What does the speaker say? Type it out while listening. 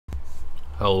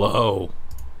Hello.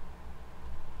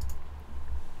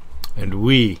 And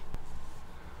we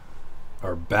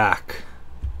are back.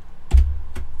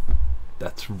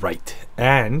 That's right.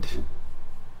 And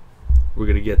we're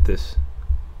gonna get this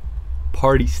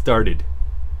party started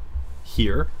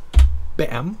here.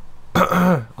 Bam.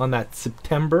 On that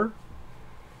September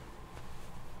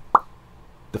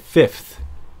the 5th.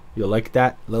 You like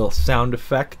that little sound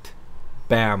effect?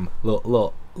 Bam.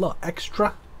 Little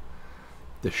extra.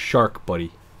 The shark,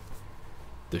 buddy.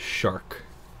 The shark.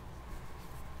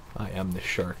 I am the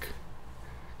shark.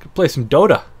 Could play some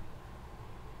Dota.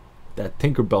 That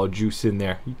Tinkerbell juice in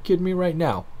there. You kidding me right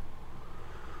now?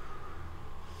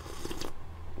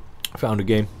 Found a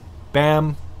game.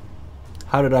 Bam.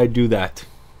 How did I do that?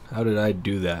 How did I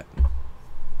do that?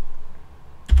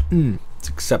 Let's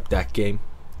accept that game.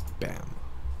 Bam.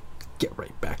 Get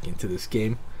right back into this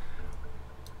game.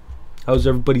 How's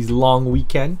everybody's long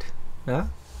weekend? Huh?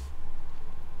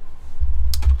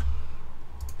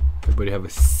 Everybody have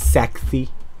a sexy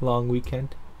long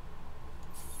weekend?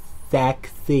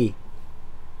 Sexy.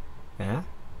 Huh?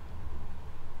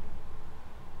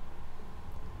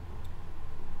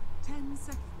 10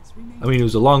 seconds remaining. I mean, it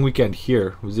was a long weekend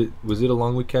here. Was it a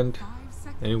long weekend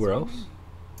anywhere else?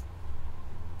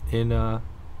 In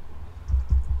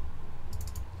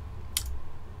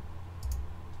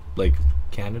like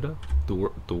Canada, the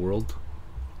world,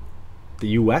 the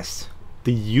US,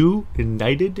 the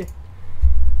United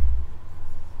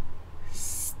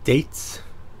States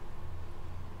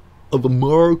of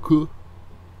America.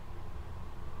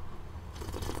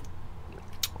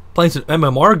 Playing some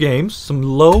MMR games, some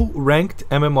low-ranked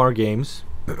MMR games.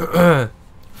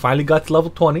 Finally got to level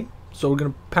 20, so we're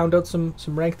gonna pound out some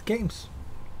ranked games.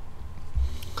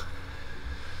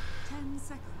 10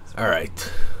 seconds. All right,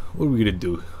 what are we gonna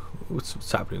do?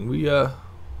 What's happening? We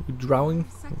drawing?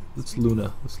 Let's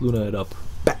Luna it up.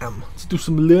 Bam! Let's do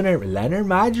some lunar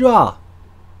Madra.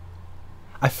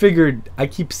 I figured, I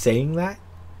keep saying that,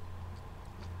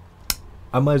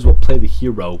 I might as well play the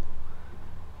hero.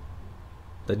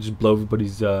 Did I just blow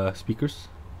everybody's speakers?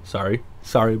 Sorry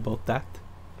about that.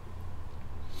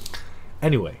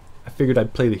 Anyway, I figured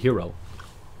I'd play the hero,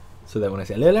 so that when I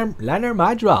say Lunar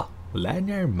Madra,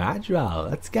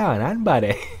 what's going on,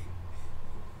 buddy?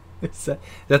 That's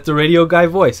the radio guy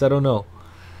voice. I don't know.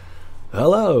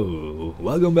 Hello,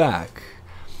 welcome back.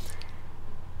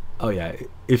 Oh yeah,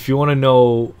 if you want to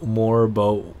know more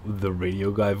about the radio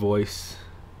guy voice,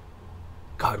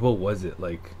 God, what was it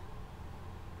like?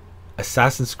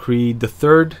 Assassin's Creed, the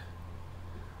third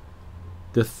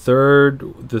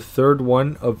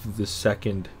one of the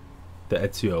second, the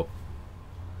Ezio.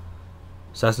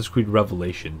 Assassin's Creed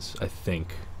Revelations, I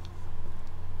think.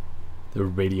 The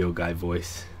radio guy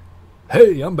voice.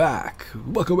 Hey, I'm back.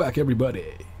 Welcome back,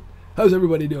 everybody. How's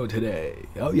everybody doing today?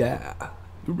 Oh yeah,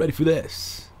 you ready for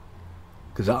this?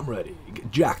 Cause I'm ready. Get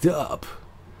jacked up.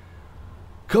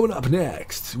 Coming up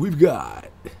next, we've got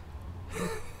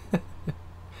a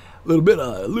little bit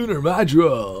of Lunar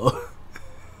Madra.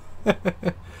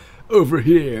 Over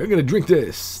here, I'm gonna drink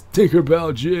this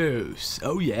Tinkerbell juice.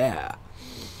 Oh yeah.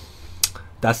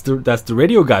 That's the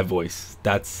radio guy voice.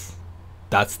 That's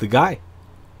the guy.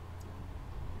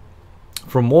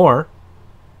 For more,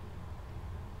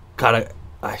 God,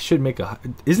 I should make a.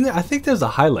 Isn't it? I think there's a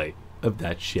highlight of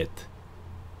that shit.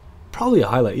 Probably a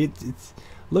highlight. It's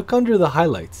look under the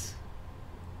highlights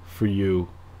for you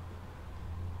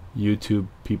YouTube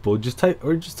people. Just type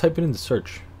it in the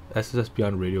search.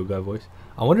 SSSBeyond radio guy voice.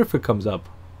 I wonder if it comes up.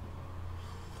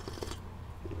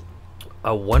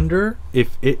 I wonder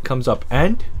if it comes up,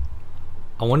 and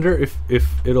I wonder if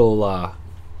it'll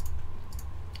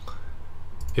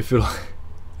if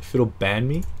it'll ban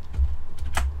me.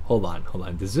 Hold on.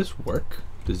 Does this work?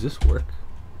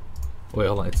 Wait,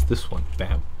 hold on. It's this one.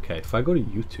 Bam. Okay, if I go to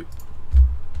YouTube,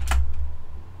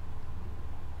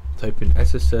 type in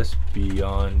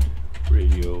SSSBeyond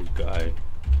radio guy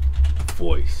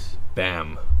voice.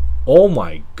 Bam. Oh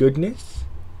my goodness.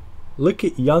 Look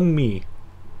at young me.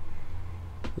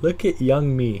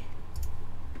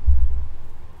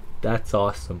 That's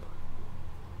awesome.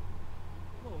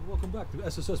 Hello and welcome back to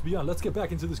SSSBeyond. Let's get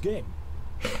back into this game.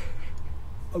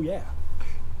 Oh yeah.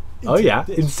 Oh yeah.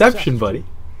 Inception, buddy.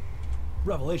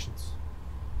 Revelations.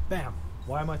 Bam.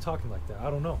 Why am I talking like that?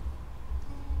 I don't know.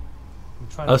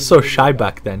 I was so shy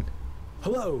back then.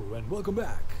 Hello and welcome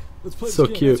back. Let's play So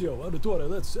this cute. game. Ezio, out of Dota.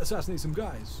 Let's assassinate some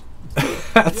guys.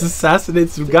 Let's assassinate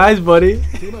some guys, buddy.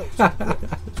 Take 'em out.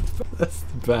 That's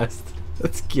the best.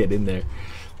 Let's get in there.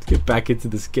 Let's get back into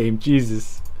this game.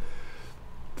 Jesus.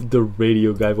 The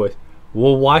radio guy voice.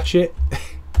 We'll watch it.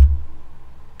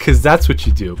 Because that's what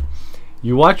you do.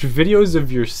 You watch videos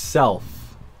of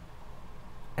yourself.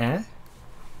 Eh?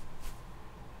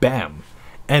 Bam.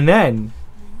 And then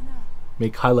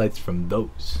make highlights from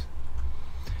those.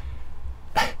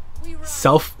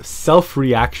 Self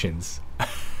reactions.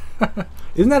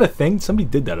 Isn't that a thing? Somebody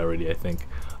did that already, I think.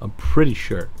 I'm pretty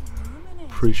sure.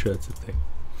 Pretty sure that's a thing.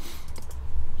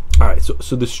 Alright,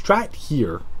 so the strat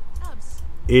here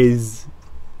is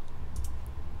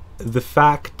the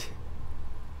fact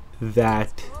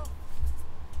that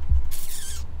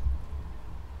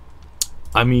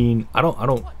I mean I don't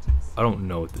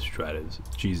know what the strat is.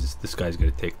 Jesus, this guy's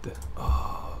gonna take the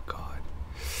oh god.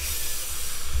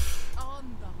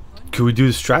 Can we do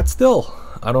the strat still?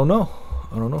 I don't know.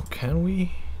 Can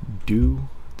we do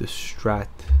the strat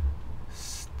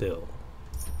still?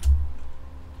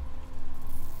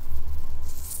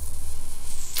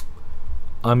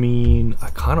 I mean, I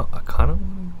kind of, you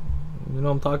know what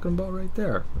I'm talking about right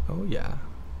there. Oh yeah,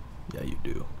 yeah you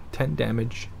do. 10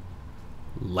 damage,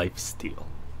 life steal.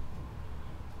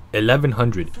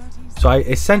 1100. So I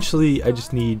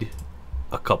just need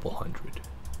a couple hundred.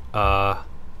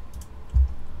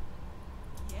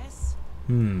 Yes.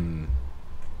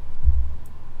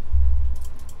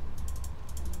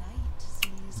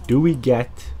 Do we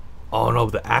get? Oh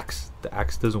no, the axe. The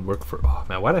axe doesn't work for. Oh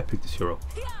man, why did I pick this hero?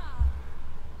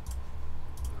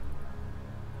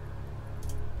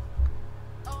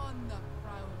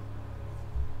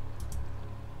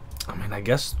 I mean, I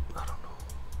guess I don't know.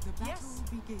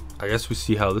 I guess we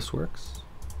see how this works.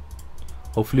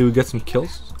 Hopefully we get some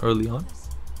kills early on.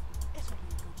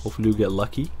 Hopefully we get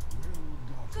lucky.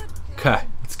 Okay,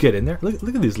 let's get in there.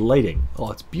 Look at this lighting.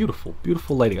 Oh, it's beautiful,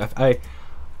 beautiful lighting. I'm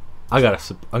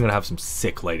gonna have some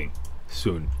sick lighting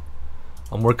soon.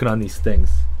 I'm working on these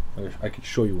things. I could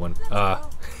show you one.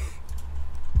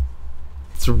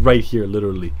 It's right here,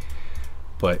 literally.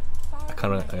 But I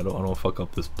don't want to fuck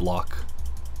up this block.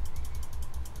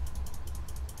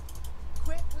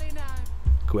 Quickly now.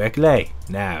 Quickly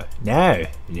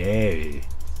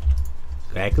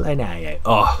now.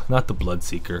 Oh, not the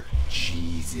Bloodseeker.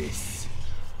 Jesus.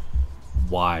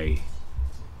 Why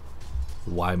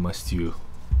must you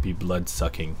be blood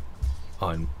sucking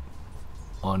upon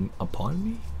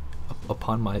me?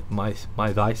 Upon my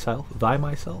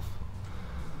myself?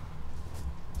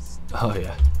 Oh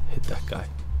yeah, hit that guy.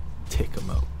 Take him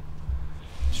out.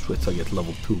 Just wait till I get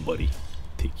level 2, buddy.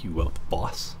 Take you out,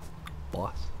 boss.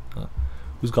 Huh?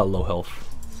 Who's got low health?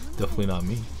 Definitely not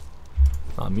me.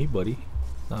 Not me, buddy.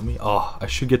 Not me. Oh, I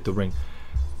should get the ring.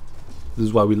 This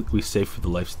is why we save for the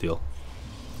lifesteal.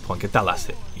 Come on, get that last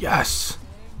hit. Yes!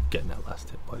 Getting that last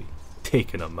hit, buddy.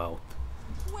 Taking him out.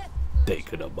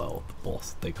 Taking him out,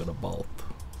 boss. Taking him out.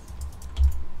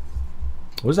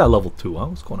 What is that level 2, huh?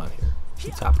 What's going on here?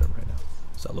 What's happening right now?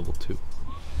 Is that level 2?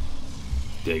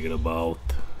 Taking him out.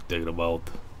 Taking him out.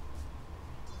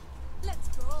 Let's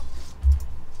go.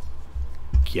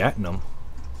 Getting him.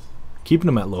 Keeping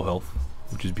him at low health,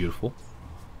 which is beautiful.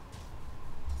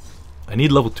 I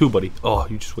need level 2, buddy. Oh,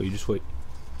 you just wait.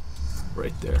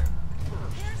 Right there.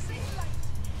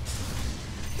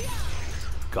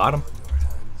 Got him.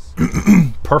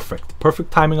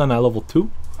 Perfect timing on that level 2.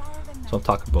 That's what I'm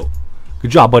talking about.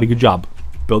 Good job, buddy. Good job.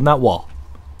 Building that wall.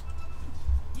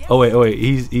 Oh wait.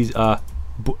 He's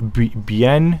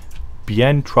bien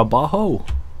trabajo.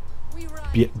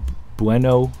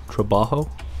 Bueno trabajo.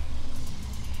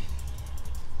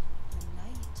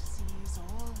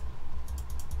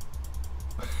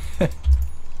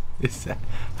 Is that,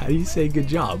 how do you say good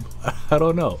job? I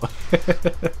don't know.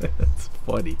 That's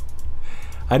funny.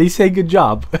 How do you say good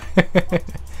job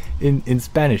in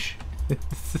Spanish?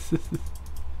 It's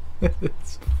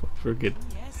freaking.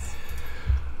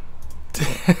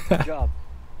 Good job.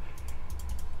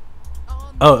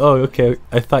 Oh, okay.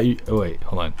 I thought you. Oh wait,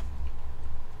 hold on.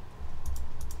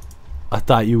 I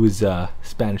thought you was a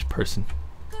Spanish person.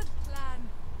 Good plan.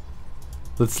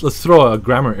 Let's throw a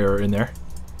grammar error in there,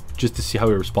 just to see how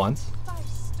he responds.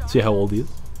 See how old he is.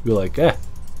 Be like,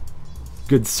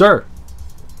 good sir.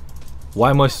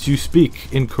 Why must you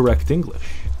speak incorrect English?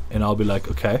 And I'll be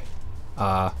like, okay.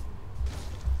 I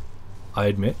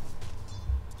admit.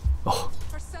 Oh.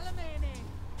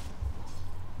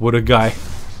 What a guy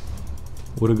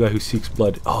who seeks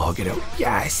blood. Oh, get out.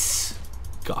 Yes.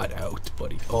 Got out,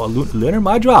 buddy. Oh, lunar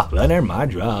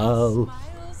module.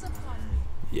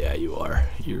 Yeah, you are.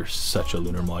 You're such a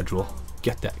lunar module.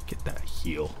 Get that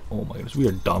heal. Oh my goodness, we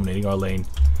are dominating our lane.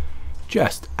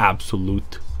 Just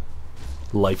absolute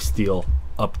lifesteal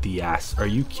up the ass. Are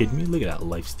you kidding me? Look at that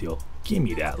lifesteal. Give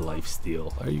me that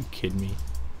lifesteal. Are you kidding me?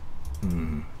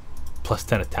 Plus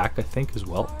 10 attack, I think, as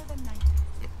well,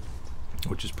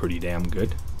 which is pretty damn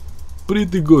good.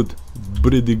 Pretty good.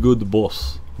 Pretty good,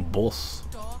 boss. Boss.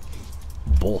 Stop.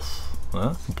 Boss.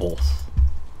 Huh? Boss.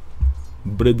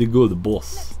 Pretty good,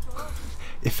 boss. Let's go.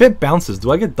 If it bounces,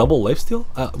 do I get double lifesteal?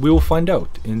 We will find out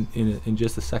in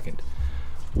just a second.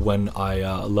 When I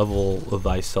level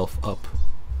thyself up.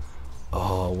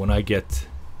 Oh, when I get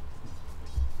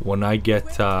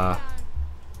Quick now.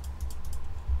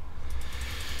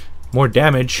 more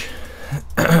damage,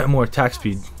 more attack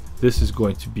speed, this is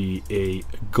going to be a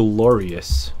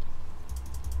glorious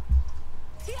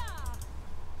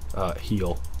Yeah.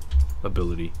 heal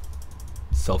ability.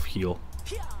 Self-heal.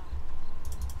 Yeah.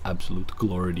 Absolute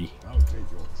glory.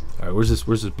 Alright, where's this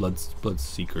blood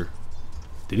seeker?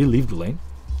 Did he leave the lane?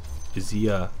 Is he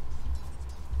okay?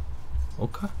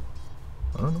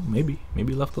 I don't know, maybe he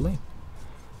left the lane.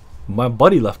 My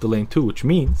buddy left the lane too, which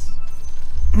means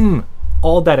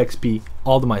all that XP,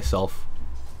 all to myself.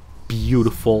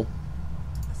 Beautiful.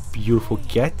 Beautiful.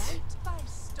 Get Light by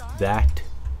star. that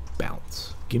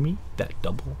bounce. Give me that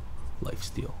double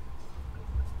lifesteal.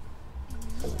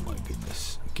 Oh my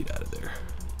goodness. Get out of there.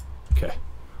 Okay.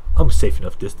 I'm a safe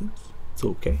enough distance. It's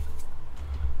okay.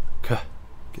 Okay.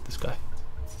 Get this guy.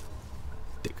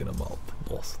 Taking him out.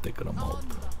 Boss, taking him out.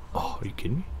 Oh, are you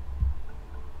kidding me?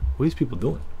 What are these people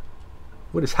doing?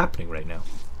 What is happening right now?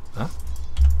 Huh?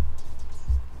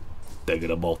 Taking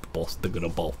him out, boss. Taking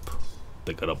him out.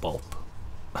 Taking him out.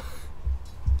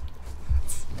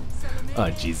 Oh,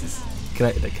 Jesus. Can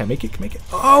I make it? Can I make it?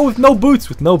 Oh, with no boots.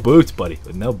 With no boots, buddy.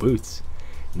 With no boots.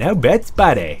 No boots,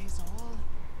 buddy.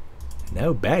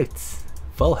 No boots.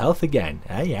 Full health again.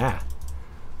 Ah, yeah.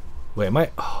 Wait, am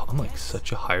I? Oh, I'm like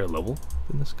such a higher level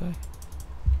than this guy.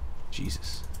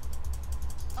 Jesus.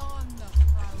 On the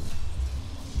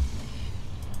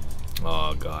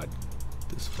prowl. Oh, God.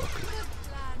 This fucker. Good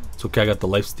plan. It's okay. I got the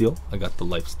lifesteal. I got the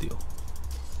lifesteal.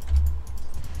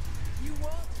 You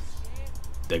won't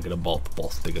escape. Dig it a bolt,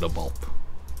 boss. Dig it a bolt.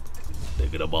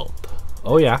 Dig it a bolt.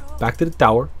 Oh, yeah. Back to the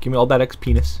tower. Give me all that X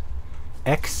penis.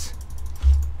 X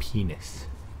penis.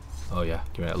 Oh, yeah.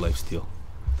 Give me that lifesteal.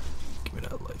 Give me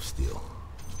that lifesteal.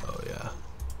 Oh, yeah.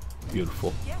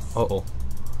 Beautiful. Yes. Uh-oh.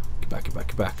 Get back, get back,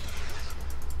 get back.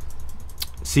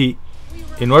 See,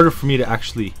 in order for me to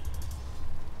actually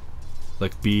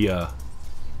like be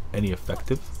any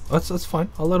effective, that's fine.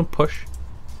 I'll let him push.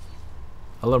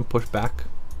 I'll let him push back.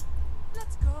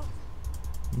 Let's go.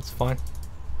 It's fine.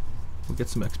 We'll get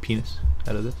some X penis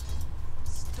out of this.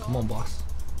 Stop. Come on, boss.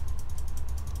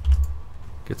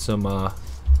 Get some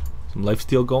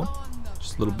lifesteal going. On the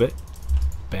Just a little prowl. bit.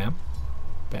 Bam.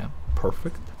 Bam.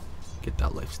 Perfect. Get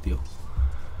that lifesteal.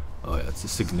 Oh yeah, it's a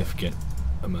significant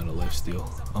amount of lifesteal.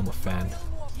 I'm a fan.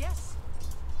 Yes.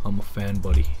 I'm a fan,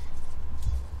 buddy.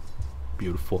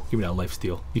 Beautiful. Give me that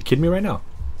lifesteal. You kidding me right now?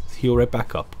 Let's heal right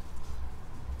back up.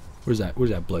 Where's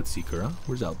that blood seeker, huh?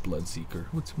 Where's that blood seeker?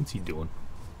 What's he doing?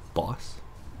 Boss?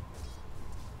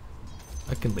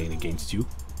 I can lane against you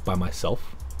by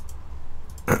myself.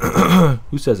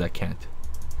 Who says I can't?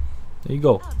 There you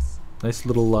go. Nice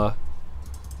little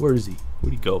where is he?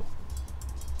 Where'd he go?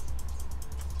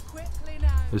 Quickly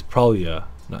now. It's probably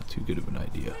not too good of an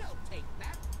idea. We'll take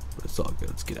that. But it's all good.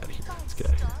 Let's get out of here. By Let's get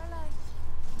out of here. starlight.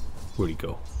 Where'd he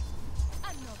go?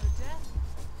 Another death.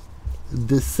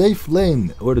 The safe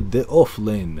lane or the off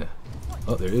lane.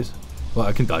 Oh, there it is. Well,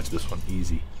 I can dodge this one.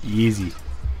 Easy. Easy.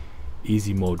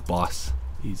 Easy mode, boss.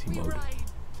 Easy We mode. ride.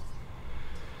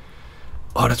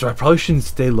 Oh, that's right. I probably shouldn't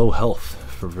stay low health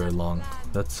for very long.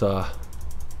 That's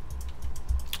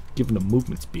giving them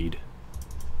movement speed.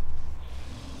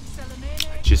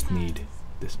 I just need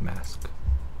this mask.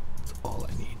 That's all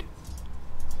I need.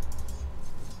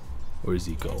 Where's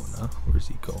he going, huh? Where's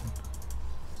he going?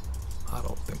 I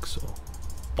don't think so.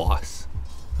 Boss.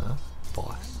 Huh?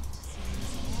 Boss.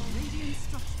 Radiant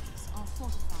structures are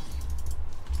fortified.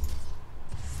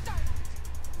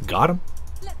 Starlight. Got him.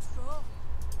 Let's go.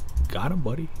 Got him,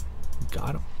 buddy.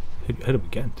 Got him. Hit him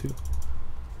again, too.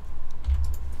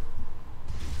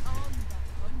 On the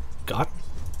hunt. Got him.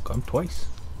 Got him twice.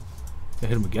 I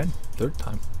hit him again. Third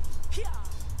time. Here.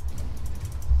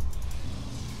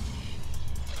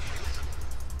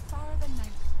 Far the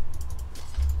night.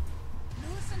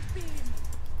 Lucent beam.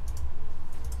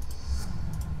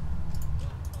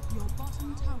 Your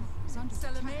bottom tower is under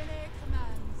Salamene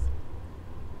commands.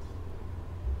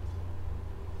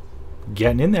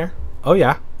 Getting in there. Oh,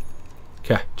 yeah.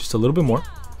 Okay. Just a little bit more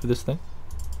for this thing.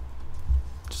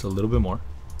 Just a little bit more.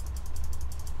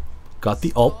 Got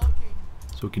the ult, Stalking.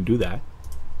 so we can do that.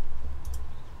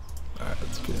 Alright,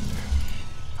 let's get in there.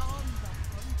 On the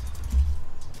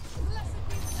hunt. Blessed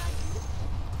be the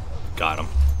night. Got him.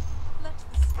 Let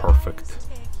the skies Perfect.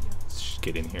 take you. Let's just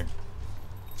get in here.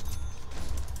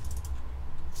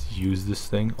 use this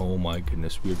thing. Oh my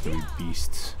goodness, we are gonna be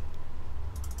beasts.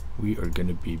 We are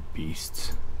gonna be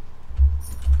beasts.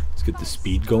 Let's get the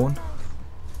speed going.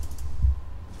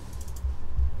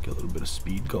 Get a little bit of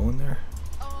speed going there.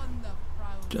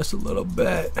 Just a little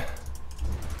bit.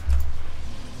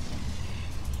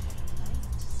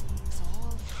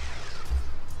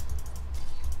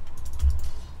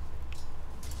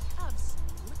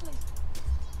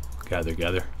 Gather,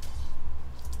 gather.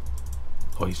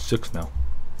 Oh, he's 6 now.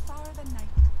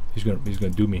 He's gonna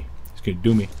do me. He's gonna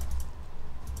do me.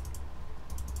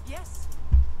 Yes.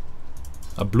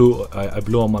 I blew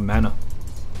all my mana.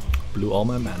 Blew all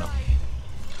my mana.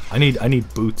 I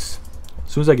need boots.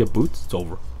 As soon as I get boots, it's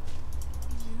over.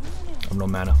 I have no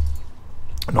mana.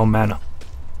 No mana.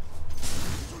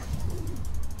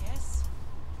 Yes.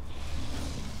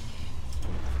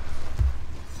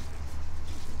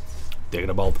 Take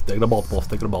the bolt, take the bolt, boss,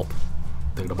 take the bolt.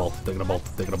 Take the bolt, take the bolt,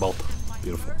 take the bolt.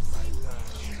 Beautiful.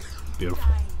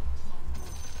 Beautiful.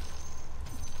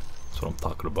 That's what I'm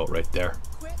talking about right there.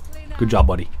 Good job,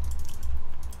 buddy.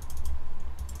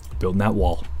 Building that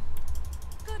wall.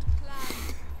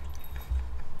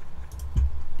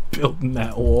 Building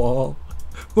that wall.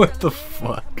 What the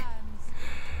fuck?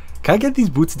 Can I get these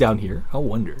boots down here? I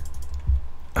wonder.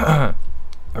 I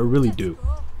really do.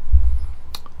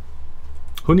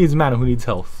 Who needs mana? Who needs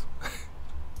health?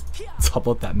 It's all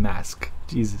about that mask.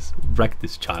 Jesus, wreck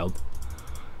this child.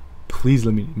 Please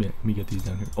let me get these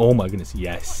down here. Oh my goodness,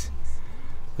 yes.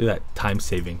 Look at that time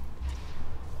saving.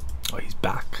 Oh, he's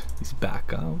back. He's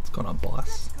back. What's going on,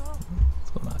 boss? What's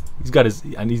going on? He's got his.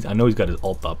 I know he's got his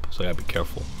ult up, so I gotta be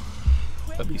careful.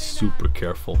 Gotta be super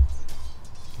careful.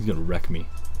 He's gonna wreck me.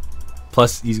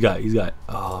 Plus, he's got.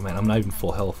 Oh man, I'm not even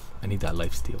full health. I need that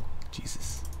lifesteal.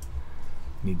 Jesus.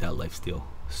 I need that lifesteal.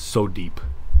 So deep.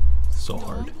 So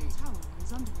hard.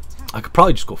 I could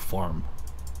probably just go farm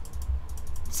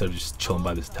instead of just chilling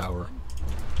by this tower.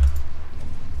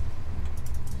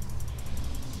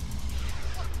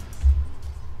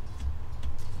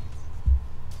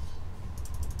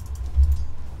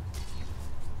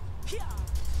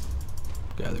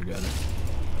 Gather, gather.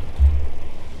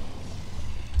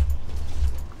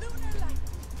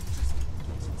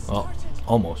 Oh,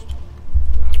 almost.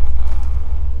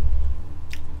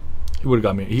 He would have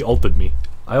got me. He ulted me.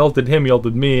 I ulted him, he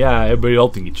ulted me. Yeah, everybody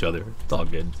ulting each other. It's all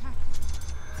good.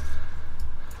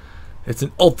 It's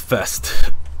an ult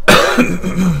fest.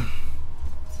 I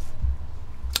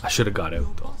should have got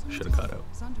out though. Should have got out.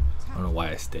 I don't know why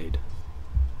I stayed.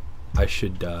 I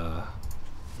should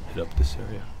hit up this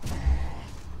area.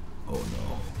 Oh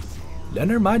no.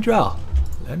 Leonard Madral.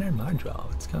 Leonard Madral.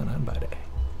 What's going on, buddy?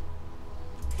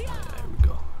 There we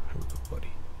go. Here we go, buddy.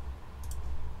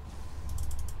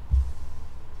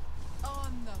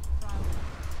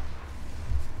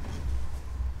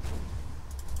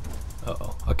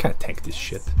 Uh-oh. I can't tank this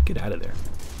shit. Get out of there.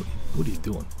 What are you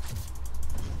doing?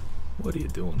 What are you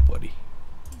doing, buddy?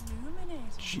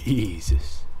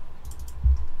 Jesus.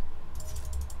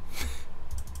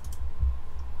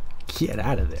 Get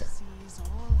out of there.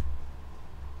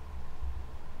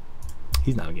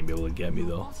 He's not gonna be able to get me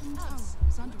though.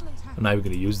 I'm not even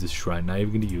gonna use this shrine. Not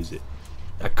even gonna use it.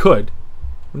 I could.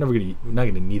 We're not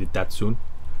gonna need it that soon.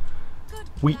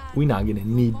 We not gonna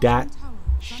need that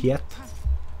shit.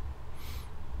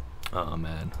 Oh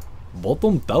man.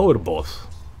 Bottom tower, boss.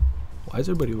 Why is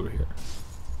everybody over here?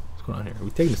 What's going on here? Are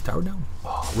we taking this tower down?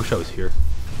 Oh, I wish I was here.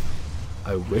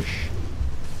 I wish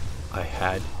I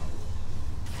had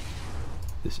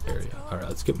this area. Alright,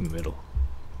 let's get middle.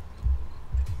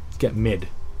 Let's get mid.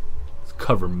 Let's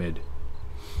cover mid.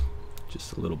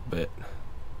 Just a little bit.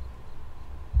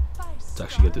 Let's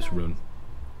actually get this rune.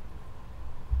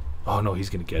 Oh no, he's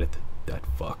gonna get it. That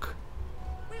fuck.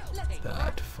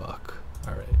 That fuck.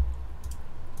 Alright.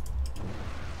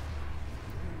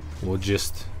 We'll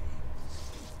just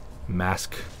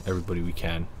mask everybody we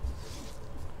can.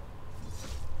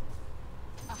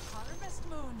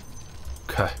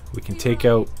 Okay, we can take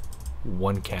out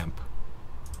one camp.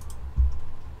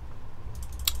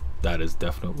 That is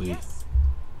definitely...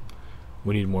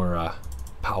 We need more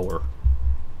power.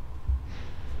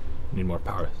 We need more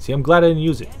power. See, I'm glad I didn't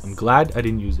use it. I'm glad I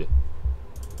didn't use it.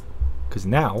 Because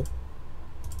now...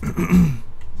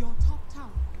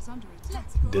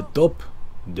 The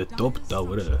top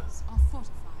tower.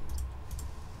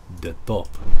 The top.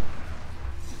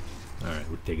 Alright,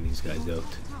 we're taking these guys out.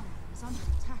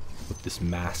 With this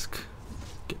mask.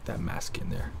 Get that mask in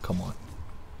there. Come on.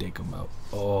 Take them out.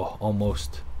 Oh,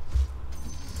 almost.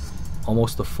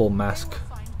 Almost a full mask.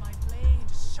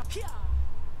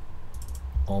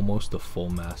 Almost a full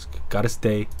mask. Gotta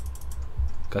stay.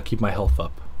 Gotta keep my health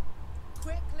up.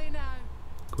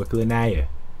 Quickly, Naya.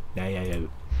 Naya.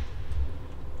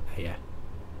 Okay,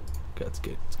 let's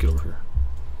get over here.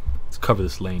 Let's cover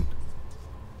this lane.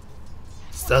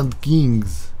 Sand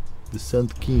Kings. The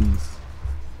Sand Kings.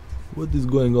 What is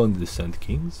going on with the Sand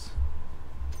Kings?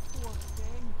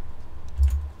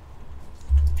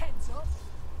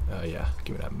 Oh yeah,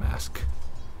 give me that mask.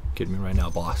 Get me right now,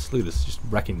 boss. Look at this, just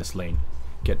wrecking this lane.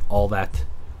 Get all that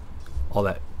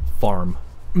farm.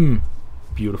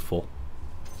 Beautiful.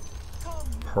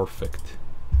 Perfect.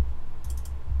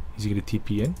 Is he gonna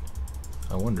TP in?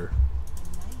 I wonder.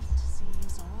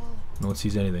 No one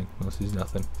sees anything. No one sees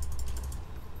nothing.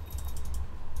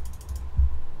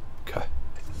 Okay.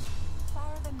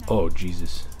 Oh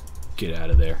Jesus! Get out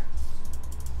of there.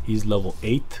 He's level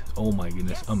 8. Oh my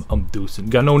goodness. I'm deucing.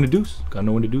 Got no one to deuce. Got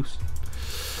no one to deuce.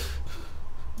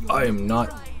 I am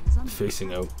not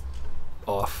facing out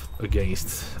off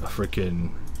against a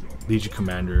freaking Legion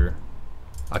Commander.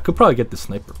 I could probably get the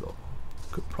sniper though.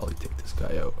 Could probably take this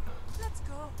guy out. Let's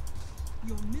go.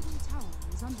 Your middle tower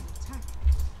is under attack.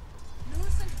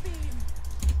 Lucent beam.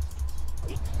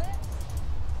 Eclipse.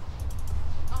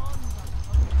 On the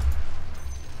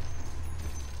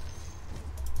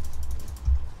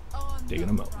hunt. Digging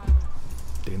him out.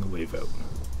 Digging the wave out.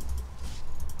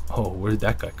 Oh, where did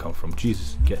that guy come from?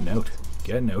 Jesus, getting out.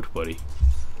 Getting out, buddy.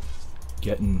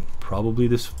 Getting probably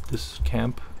this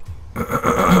camp.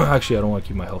 Actually, I don't want to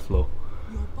keep my health low.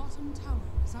 Your bottom tower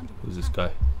is under Who's this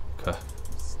guy? Okay.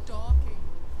 Stalking.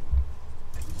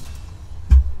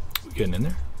 We getting in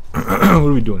there? What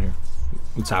are we doing here?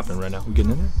 What's happening right now? We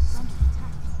getting in there?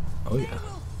 Oh yeah.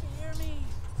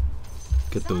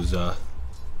 Get those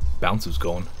bounces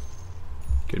going.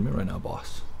 Get me right now,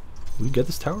 boss. Did we get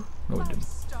this tower? No, we didn't.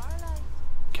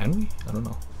 Can we? I don't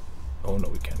know. Oh no,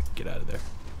 we can't. Get out of there.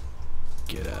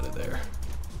 Get out of there.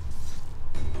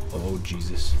 Oh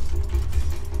Jesus.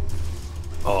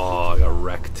 Oh, I got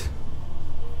wrecked.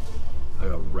 I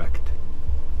got wrecked.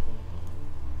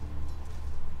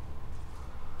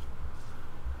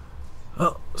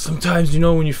 Well, sometimes, you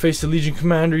know, when you face a Legion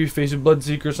Commander, you face a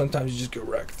Bloodseeker, sometimes you just get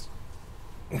wrecked.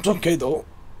 It's okay though.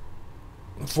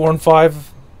 4 and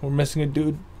 5. We're missing a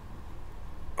dude.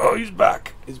 Oh, he's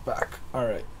back. He's back.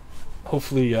 Alright.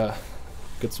 Hopefully,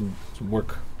 get some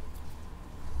work.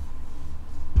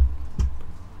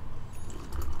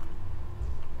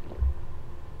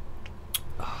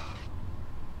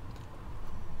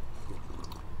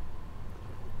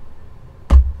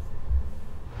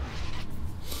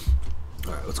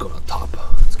 Alright, let's go on top.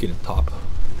 Let's get in top.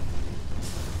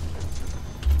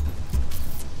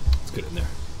 Let's get in there.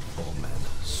 Oh man,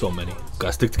 so many.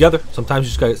 Gotta stick together. Sometimes you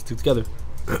just gotta stick together.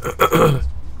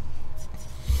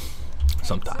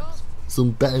 Sometimes.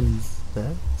 Sometimes.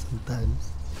 Huh?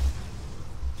 Sometimes.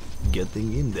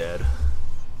 Getting in there.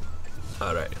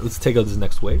 Alright, let's take out this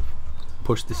next wave.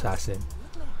 Push this ass in.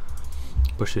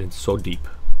 Push it in so deep.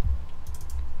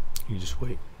 You just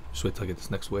wait. Just wait till I get this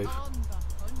next wave.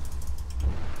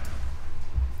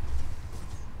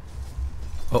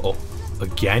 Uh-oh.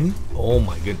 Again? Oh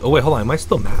my goodness. Oh wait, hold on. Am I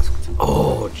still masked?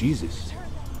 Oh, Jesus.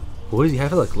 What does he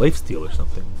have? Like lifesteal or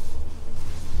something?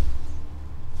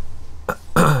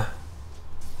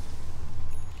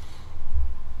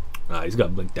 Nah, he's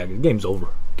got blink dagger. Game's over.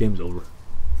 Game's over.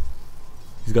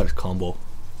 He's got his combo.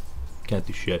 Can't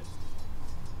do shit.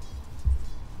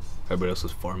 Everybody else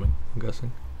is farming, I'm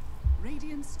guessing.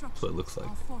 That's what it looks like.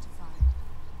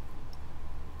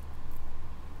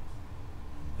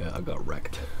 Yeah, I got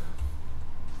wrecked.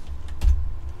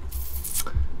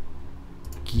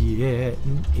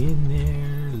 Getting in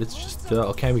there. Let's just.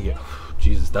 Oh, can we get?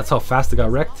 Jesus, that's how fast I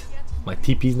got wrecked. My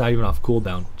TP's not even off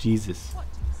cooldown. Jesus.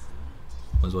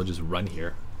 Might as well just run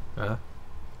here. Could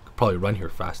probably run here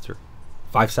faster.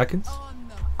 5 seconds.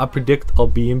 I predict I'll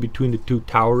be in between the 2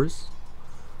 towers.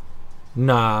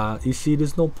 Nah, you see,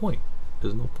 there's no point.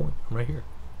 There's no point. I'm right here.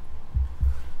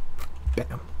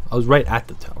 Bam. I was right at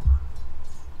the tower.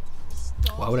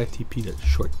 Why would I TP that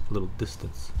short little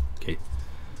distance? Okay,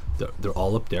 they're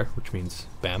all up there, which means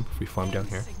bam, free farm down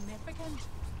here.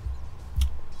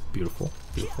 Beautiful,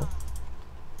 beautiful.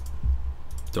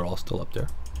 They're all still up there.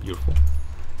 Beautiful.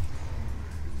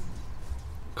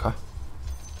 Okay.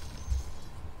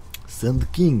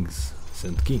 Sand Kings.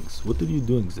 Sand Kings. What are you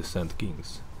doing, the Sand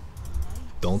Kings?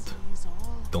 Don't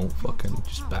fucking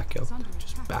just back out.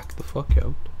 Just back the fuck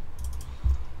out.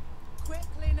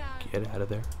 Get out of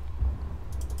there.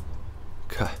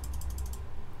 Okay.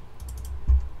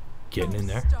 Getting in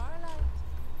there.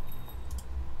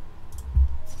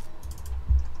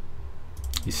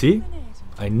 You see?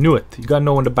 I knew it. You gotta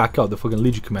know when to back out. The fucking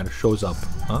Legion Commander shows up.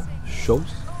 Huh? Shows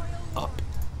up.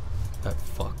 That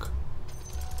fuck.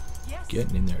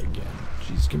 Getting in there again.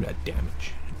 Jesus, give me that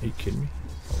damage. Are you kidding me?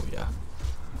 Oh yeah.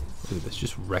 Look at this,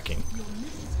 just wrecking. Your middle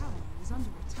tower is under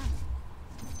attack.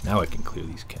 Now I can clear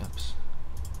these camps.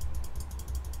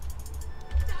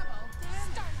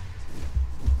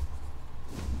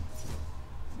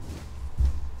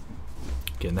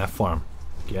 Getting that farm.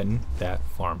 Getting that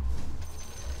farm.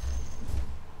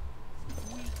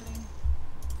 Weakling.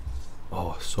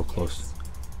 Oh, so close.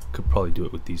 Could probably do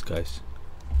it with these guys.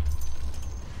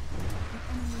 The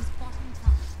enemy's bottom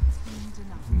tower has been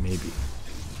denied. Maybe.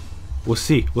 We'll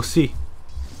see. We'll see.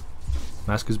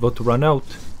 Mask is about to run out.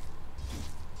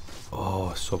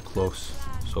 Oh, so close.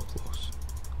 So close.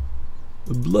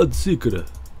 The Bloodseeker.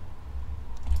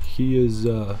 He is,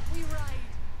 We ride.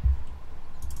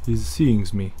 he's seeing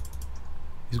me.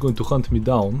 He's going to hunt me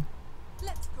down.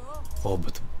 Let's go. Oh,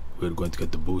 but we're going to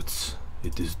get the boots.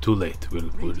 It is too late.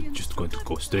 We're just going to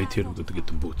go straight here. We're going to get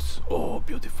the boots. Oh,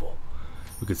 beautiful.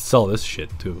 We could sell this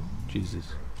shit too.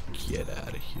 Jesus. Get out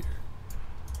of here.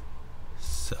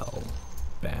 Sell.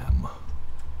 Bam.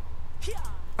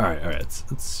 Alright, alright.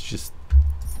 Let's just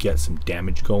get some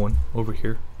damage going over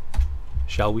here.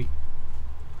 Shall we?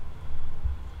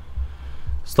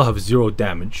 Still have 0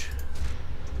 damage.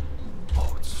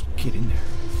 Oh, let's get in there.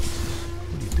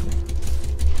 What are you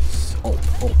doing?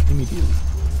 Ult immediately.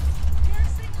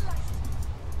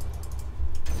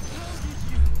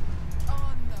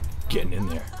 Getting in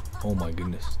there. Oh my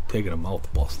goodness. Taking him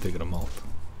out, boss. Taking him out.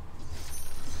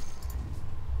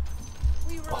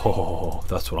 Oh,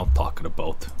 that's what I'm talking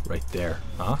about. Right there.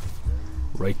 Huh?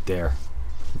 Right there.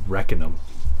 Wrecking them.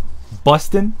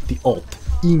 Busting the ult.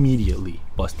 Immediately.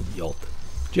 Busting the ult.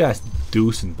 Just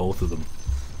deucing both of them.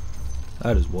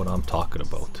 That is what I'm talking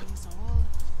about.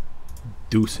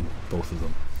 Deucing both of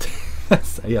them.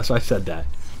 Yes, I said that.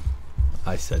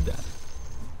 I said that.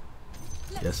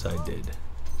 Yes, I did.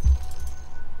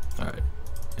 Alright.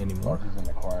 Any more? Marcus in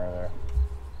the corner there.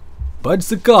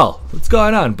 Budsicle! What's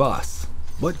going on, boss?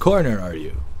 What corner are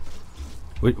you?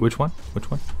 Which one? Which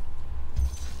one?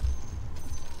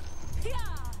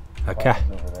 Okay.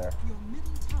 Marcus over there. Your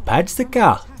middle tower.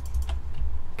 Budsicle!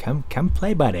 Come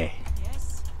play, buddy.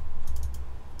 Yes.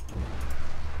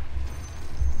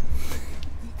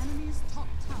 The enemy's top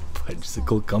tower.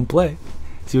 Budsicle, come play.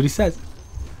 See what he says.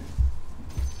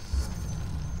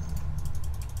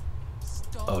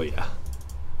 Stop. Oh yeah.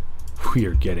 We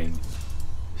are getting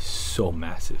so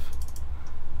massive.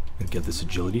 I'm gonna get this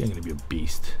agility. I'm gonna be a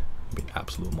beast. I'm gonna be an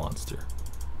absolute monster.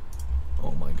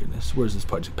 Oh my goodness. Where's this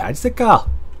Budsicle?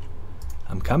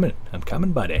 I'm coming,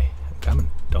 buddy. I'm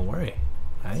coming. Don't worry.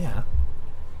 Oh yeah.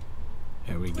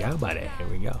 Here we go, buddy. Here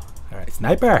we go. Alright,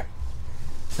 sniper!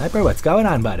 Sniper, what's going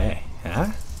on, buddy?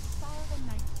 Huh?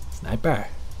 Sniper.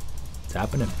 What's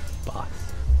happening? Boss.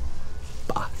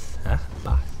 Boss. Huh?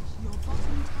 Boss. Your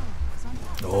bottom tower is under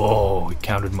attack. Oh, he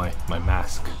countered my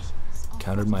mask.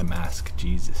 Countered my mask.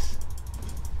 Jesus.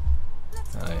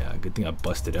 Oh yeah, good thing I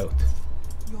busted out.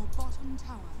 Your bottom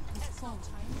tower has fallen.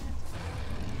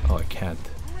 Oh, I can't.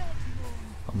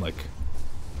 I'm like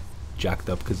jacked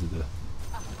up because of the.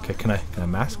 Okay, can I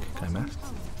mask? Can I mask?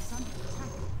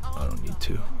 I don't need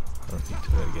to. I don't need to.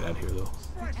 I gotta get out of here though.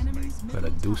 The enemy's middle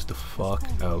Gotta deuce the fuck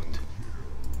out.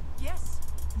 Yes.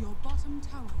 Your bottom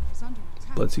tower is under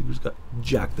attack. Bloodseeker's got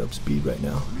jacked up speed right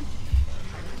now.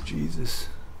 Jesus.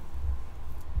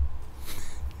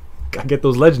 Gotta get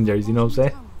those legendaries, you know what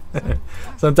I'm saying?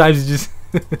 Sometimes you just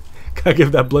gotta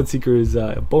give that Bloodseeker his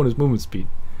bonus movement speed.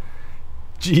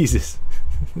 Jesus.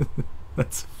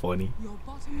 That's funny. Your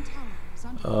bottom tower is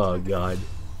under Oh attack. god.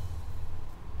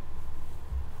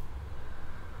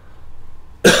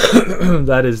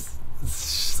 That is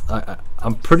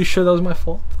I'm pretty sure that was my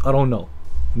fault. I don't know.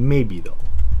 Maybe though.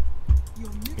 Your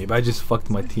middle Maybe I just fucked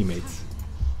my teammates.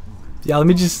 Yeah, let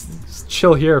me just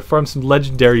chill here, farm some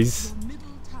legendaries Your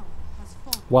middle tower has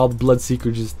fallen. while the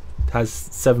Bloodseeker just has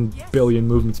 7 billion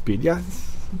movement speed. Yeah,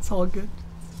 it's all good.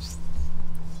 Just-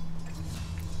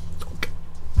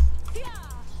 okay.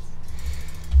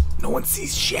 No one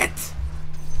sees shit.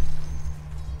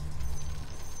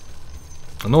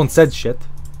 No one said shit.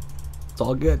 It's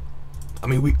all good. I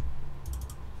mean,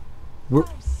 we're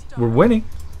winning.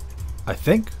 I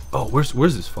think. Oh, where's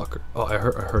this fucker? Oh, I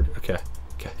heard it. Okay.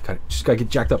 Just gotta get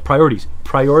jacked up.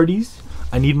 Priorities.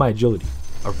 I need my agility.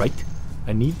 All right.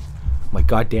 I need my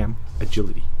goddamn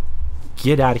agility.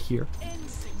 Get out of here.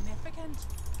 Insignificant.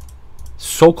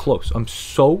 So close. I'm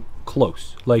so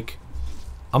close. Like,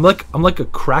 I'm like a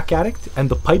crack addict, and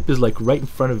the pipe is like right in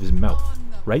front of his mouth,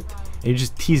 right? And you're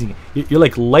just teasing it. You're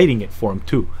like lighting it for him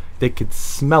too. They could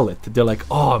smell it. They're like,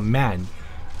 oh man,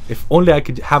 if only I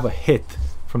could have a hit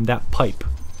from that pipe.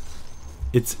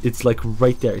 It's like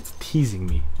right there. It's teasing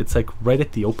me. It's like right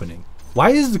at the opening.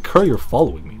 Why is the courier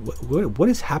following me? What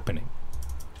is happening?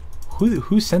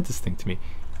 Who sent this thing to me?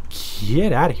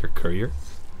 Get out of here, courier.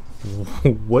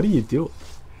 What are you doing?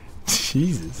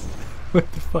 Jesus.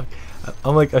 What the fuck?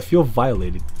 I'm like, I feel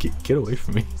violated. Get away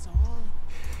from me.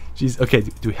 Jeez. Okay,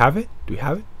 do we have it? Do we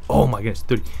have it? Oh my goodness.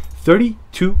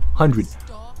 3,200.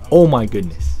 Oh my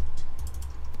goodness.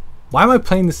 Why am I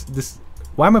playing this?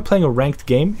 Why am I playing a ranked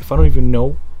game if I don't even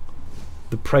know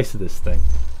the price of this thing?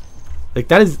 Like,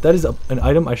 that is an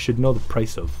item I should know the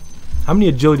price of. How many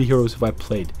agility heroes have I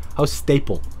played? How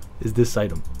staple is this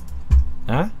item?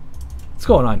 Huh? What's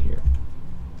going on here?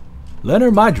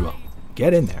 Leonard Madra,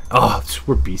 get in there. Oh,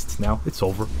 we're beasts now. It's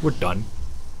over. We're done.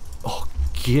 Oh,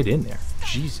 get in there.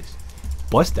 Jesus.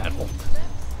 Bust that ult.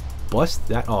 Bust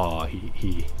that. Oh,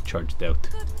 he charged out.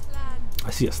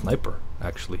 I see a sniper,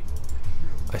 actually.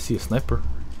 I see a sniper.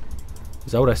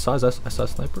 Is that what I saw? I saw a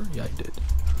sniper? Yeah, I did.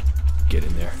 Get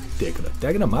in there. Dig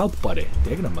him out, buddy.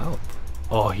 Dig him out.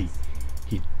 Oh, he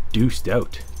deuced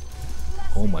out.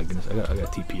 Oh my goodness. I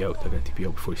got TP out. I got TP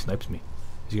out before he snipes me.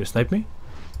 Is he gonna snipe me?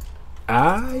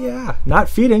 Ah, yeah. Not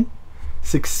feeding.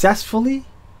 Successfully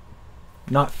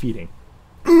not feeding.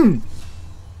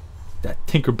 That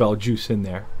Tinkerbell juice in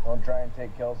there. Don't try and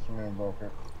take kills from me,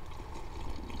 Invoker.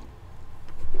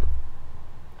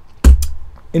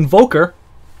 Invoker?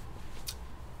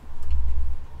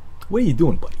 What are you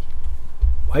doing, buddy?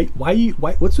 Why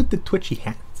what's with the twitchy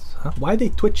hands? Huh? Why are they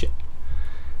twitching?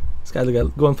 This guy's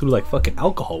like going through like fucking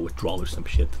alcohol withdrawal or some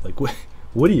shit. Like,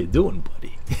 what are you doing,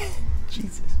 buddy?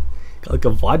 Jesus. Got like a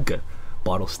vodka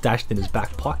bottle stashed in his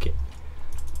back pocket.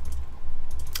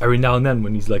 Every now and then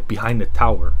when he's like behind the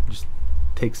tower, just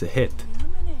takes a hit.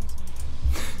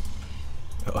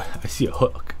 Oh, I see a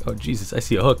hook. Oh Jesus, I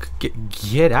see a hook.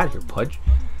 Get out of here, Pudge.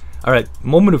 Alright,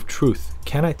 moment of truth.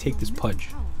 Can I take this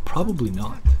Pudge? Probably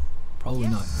not. Probably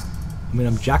not. I mean,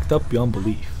 I'm jacked up beyond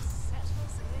belief.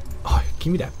 Oh,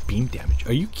 give me that beam damage.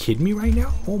 Are you kidding me right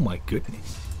now? Oh my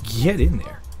goodness. Get in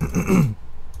there.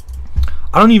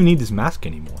 I don't even need this mask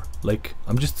anymore. Like,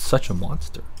 I'm just such a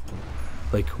monster.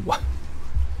 Like, what?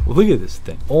 Well, look at this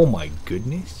thing. Oh my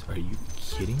goodness. Are you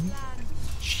kidding me?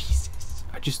 Jesus.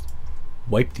 I just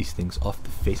wiped these things off the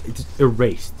face. It's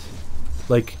erased.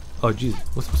 Like, oh Jesus.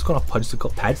 What's going on?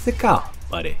 Pudgesicle,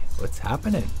 buddy. What's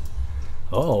happening?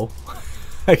 Oh.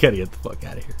 I gotta get the fuck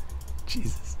out of here.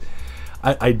 Jesus.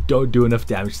 I don't do enough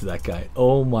damage to that guy.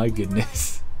 Oh my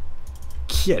goodness.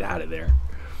 Get out of there.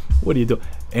 What are you doing?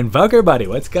 Invoker, buddy.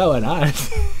 What's going on?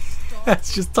 I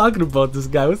was just talking about this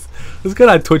guy. What's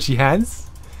going on, Twitchy Hands?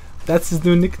 That's his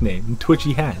new nickname,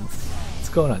 Twitchy Hands. What's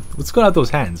going on? What's going on with those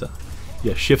hands, huh?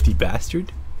 You shifty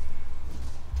bastard.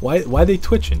 Why are they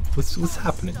twitching? What's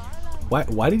happening?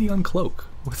 Why did he uncloak?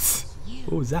 What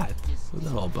was that? What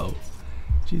was that all about?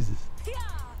 Jesus.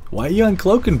 Why are you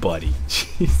uncloaking, buddy?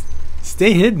 Jeez.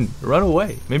 Stay hidden. Run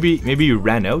away. Maybe you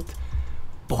ran out.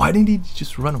 But why didn't he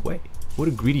just run away? What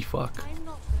a greedy fuck.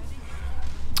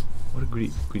 What a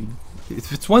greedy.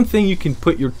 If it's one thing you can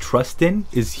put your trust in,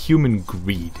 is human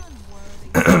greed.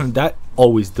 That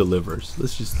always delivers.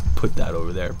 Let's just put that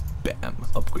over there. Bam.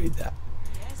 Upgrade that.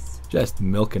 Just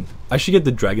milking. I should get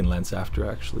the dragon lance after,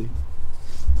 actually.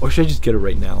 Or should I just get it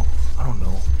right now? I don't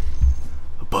know.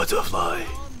 A butterfly.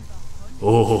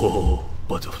 Oh,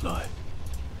 butterfly.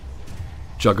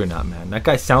 Juggernaut, man. That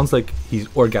guy sounds like he's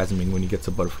orgasming when he gets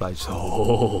a butterfly. Just,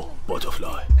 oh,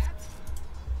 butterfly.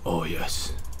 Oh,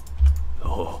 yes.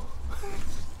 Oh.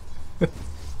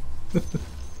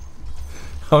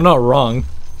 I'm not wrong.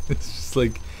 It's just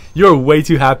like, you're way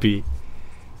too happy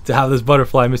to have this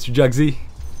butterfly, Mr. Jugsy.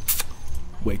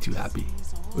 Way too happy.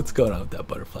 What's going on with that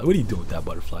butterfly? What are you doing with that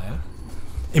butterfly, huh?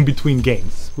 In between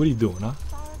games. What are you doing,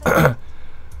 huh?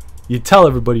 You tell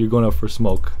everybody you're going out for a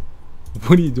smoke.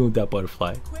 What are you doing with that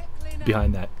butterfly?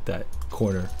 Behind that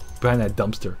corner. Behind that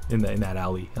dumpster in that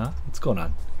alley, huh? What's going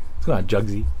on? What's going on,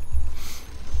 Jugsy?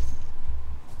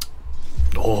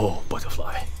 Oh,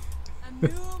 butterfly.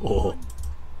 Oh.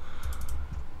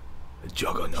 A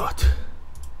juggernaut.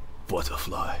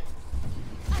 Butterfly.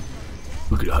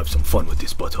 We're gonna have some fun with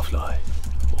this butterfly.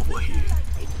 Over here.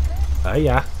 Oh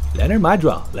yeah. Leonard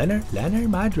Madra. Leonard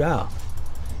Madra.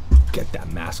 Get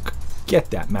that mask. Get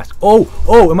that mask. Oh,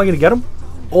 am I gonna get him?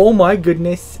 Oh my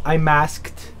goodness. I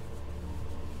masked.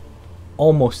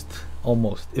 Almost.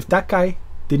 If that guy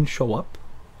didn't show up,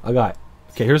 I got.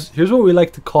 Okay, here's what we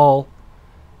like to call,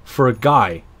 for a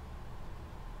guy,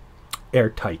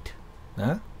 airtight.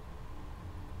 Huh?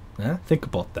 Think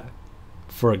about that.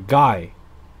 For a guy,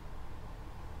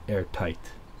 airtight.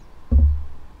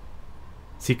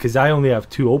 See, because I only have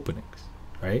 2 openings,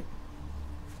 right?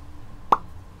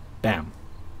 Bam.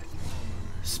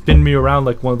 Spin me around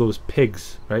like one of those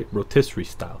pigs, right? Rotisserie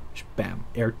style. Bam.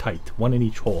 Airtight. One in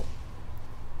each hole.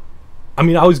 I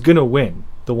mean, I was gonna win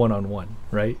the one-on-one,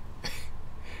 right?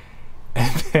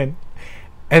 and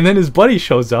then his buddy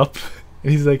shows up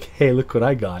and he's like, hey, look what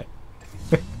I got.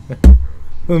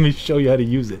 Let me show you how to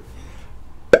use it.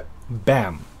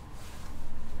 Bam.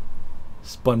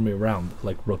 Spun me around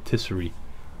like rotisserie.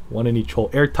 One in each hole.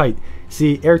 Airtight.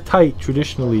 See, airtight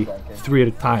traditionally 3 at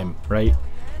a time, right?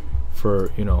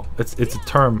 For, you know, it's a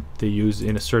term they use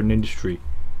in a certain industry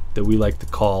that we like to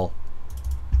call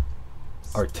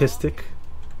artistic.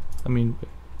 I mean,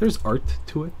 there's art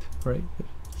to it, right?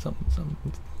 Something.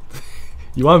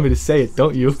 You want me to say it,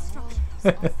 don't you?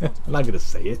 I'm not gonna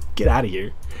say it. Get out of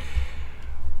here.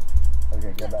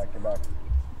 Okay, get back.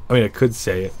 I mean, I could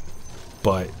say it,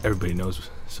 but everybody knows,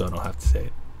 so I don't have to say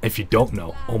it. If you don't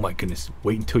know, oh my goodness,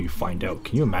 wait until you find out.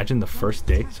 Can you imagine the first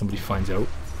day somebody finds out?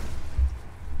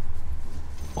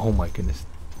 Oh my goodness.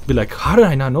 Be like, how did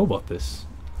I not know about this?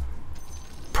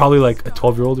 Probably like a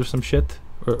 12-year-old or some shit.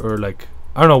 Or like,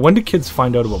 I don't know, when do kids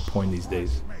find out about porn these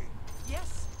days?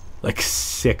 Like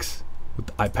 6 with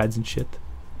the iPads and shit.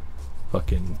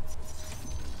 Fucking.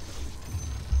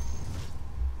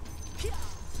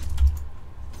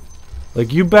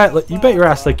 Like you bet your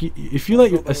ass. Like if you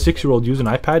let a 6-year-old use an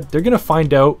iPad, they're gonna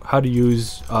find out how to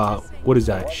use what is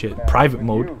that shit? Private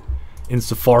mode in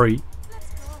Safari,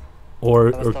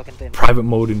 or private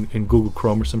mode in Google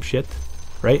Chrome or some shit,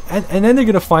 right? And then they're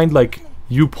gonna find like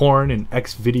YouPorn and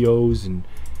X videos and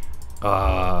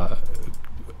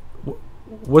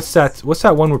what's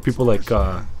that one where people like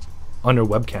on their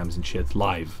webcams and shit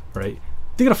live, right?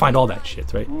 They're gonna find all that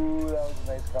shit, right? Ooh, that was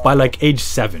a nice By like age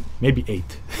 7, maybe 8.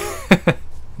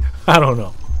 I don't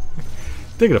know.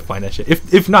 They're gonna find that shit.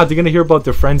 If not, they're gonna hear about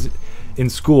their friends in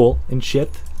school and shit,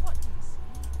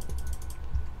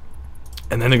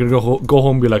 and then they're gonna go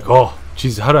home and be like, oh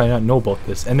jeez, how did I not know about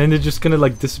this? And then they're just gonna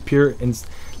like disappear and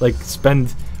like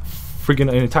spend freaking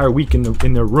an entire week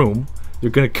in their room. They're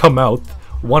gonna come out,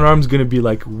 one arm's gonna be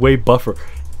like way buffer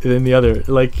than the other,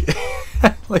 like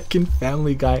like in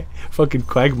Family Guy, fucking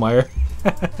Quagmire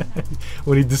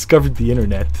when he discovered the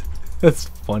internet. That's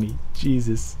funny.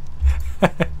 Jesus.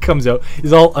 Comes out,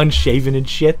 he's all unshaven and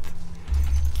shit.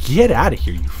 Get out of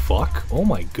here, you fuck. Oh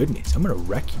my goodness, I'm gonna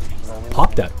wreck you.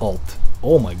 Pop that alt.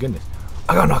 Oh my goodness,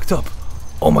 I got knocked up.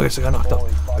 Oh my goodness, I got knocked up.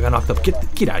 I got knocked up.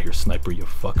 Get out of here, sniper, you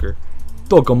fucker.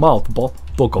 Don't go mouth, boss.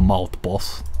 Don't go mouth,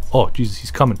 boss. Oh Jesus,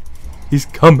 he's coming. He's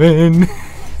coming.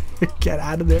 Get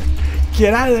out of there.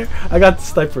 Get out of there. I got the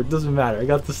sniper. It doesn't matter. I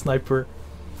got the sniper.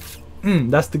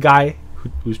 That's the guy who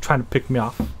was trying to pick me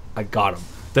off. I got him.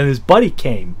 Then his buddy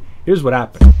came. Here's what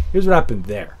happened. Here's what happened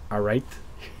there. Alright?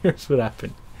 Here's what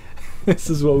happened. This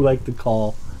is what we like to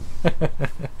call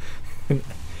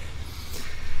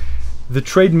the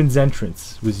tradesman's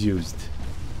entrance was used.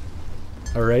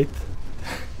 Alright?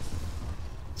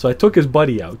 So I took his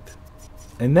buddy out.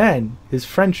 And then his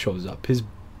friend shows up. His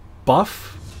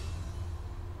buff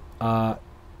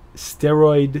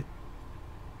steroid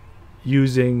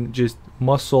using just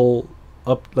muscle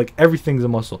up, like everything's a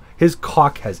muscle. His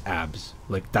cock has abs.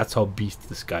 Like that's how beast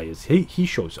this guy is. He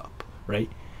shows up, right?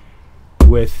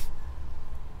 With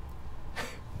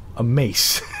a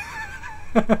mace.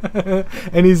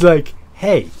 And he's like,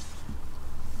 hey,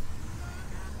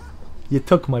 you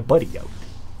took my buddy out.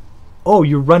 Oh,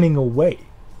 you're running away.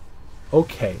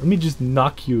 Okay, let me just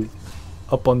knock you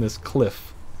up on this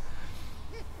cliff.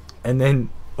 And then,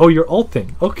 oh, you're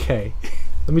ulting. Okay.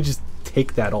 Let me just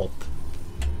take that ult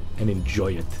and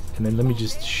enjoy it. And then let me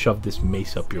just shove this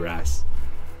mace up your ass.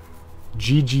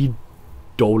 GG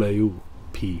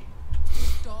WP.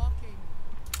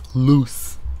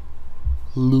 Loose.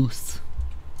 Loose.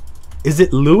 Is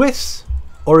it Lewis?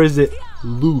 Or is it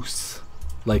loose?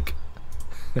 Like,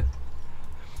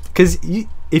 because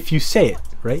if you say it,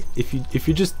 right? If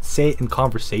you just say it in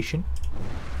conversation,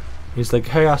 it's like,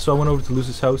 hey, so I went over to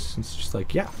Lewis's house, and it's just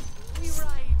like, yeah.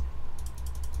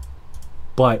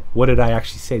 But what did I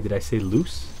actually say? Did I say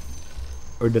loose?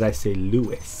 Or did I say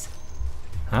Lewis?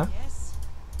 Huh?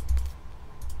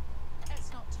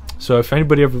 So if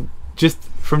anybody ever, just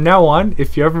from now on,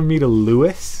 if you ever meet a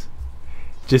Lewis,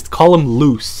 just call him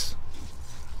loose.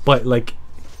 But like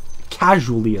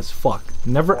casually as fuck.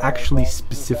 Never actually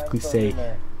specifically say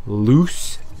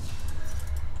loose.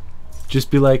 Just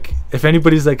be like, if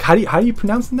anybody's like, how do you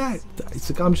pronounce that?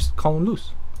 It's like, I'm just calling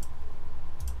loose.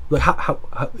 Like how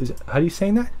do you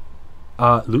saying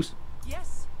that? Loose?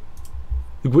 Yes.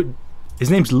 Like, what,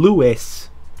 his name's Lewis.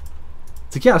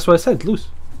 It's like, yeah, that's what I said, loose.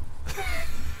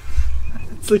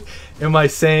 It's like, am I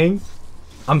saying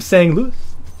I'm saying loose?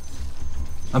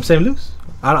 I'm saying lose.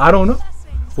 I don't know.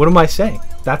 What am I saying?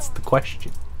 That's the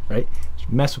question, right?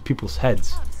 Just mess with people's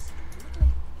heads.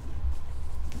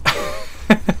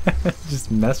 Just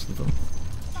mess with them.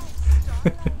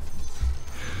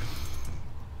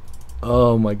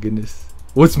 Oh my goodness.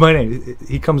 What's my name?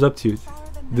 He comes up to you.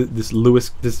 This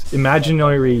Lewis, this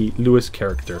imaginary Lewis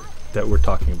character that we're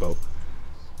talking about.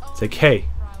 It's like, hey,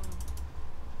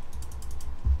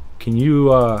 can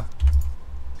you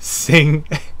sing?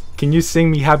 Can you sing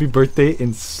me happy birthday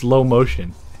in slow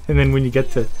motion? And then when you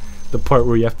get to the part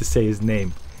where you have to say his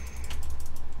name,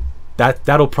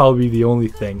 that'll probably be the only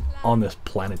thing on this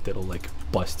planet that'll like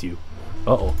bust you.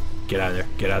 Uh-oh. Get out of there.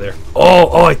 Get out of there.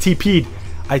 Oh, I TP'd.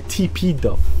 I TP'd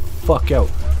the fuck out.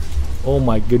 Oh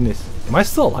my goodness. Am I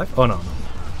still alive? Oh no.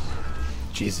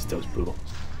 Jesus, that was brutal.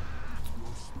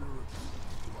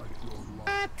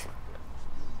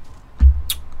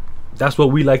 That's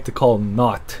what we like to call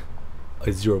not a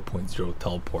 0.0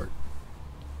 teleport.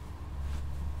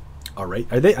 Alright.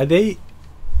 Are they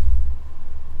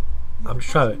I'm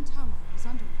just trying to...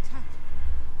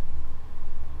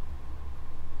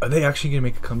 Are they actually gonna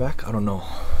make a comeback? I don't know.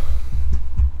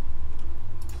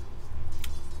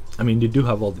 I mean, they do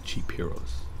have all the cheap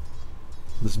heroes.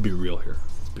 Let's be real here.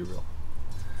 Let's be real.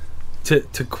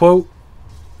 To quote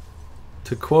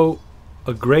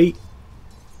a great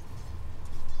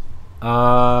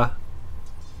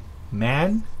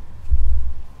man,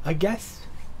 I guess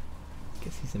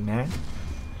he's a man.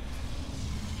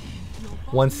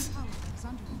 Once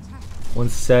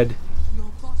said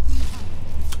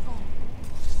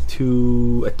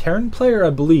to a Terran player, I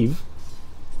believe,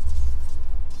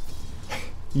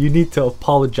 you need to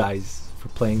apologize for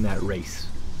playing that race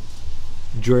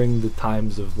during the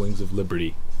times of Wings of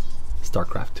Liberty,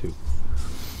 StarCraft 2.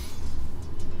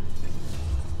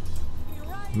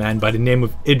 Man by the name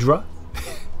of Idra.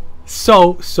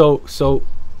 So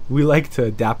we like to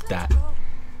adapt that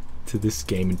to this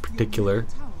game in particular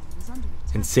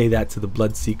and say that to the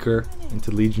Bloodseeker and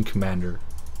to Legion Commander.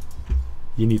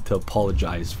 You need to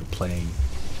apologize for playing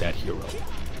that hero.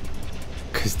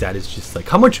 Cause that is just like,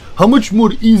 how much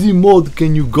more easy mode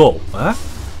can you go, huh?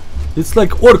 It's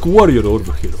like Orc Warrior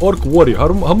over here. Orc Warrior,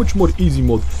 how much more easy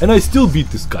mode? And I still beat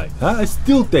this guy, huh? I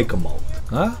still take him out,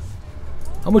 huh?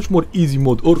 How much more easy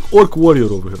mode? Orc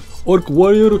Warrior over here. Orc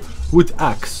Warrior with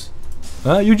axe.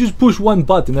 Huh? You just push one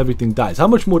button, everything dies. How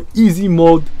much more easy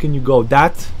mode can you go?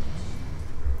 That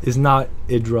is not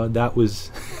Idra. That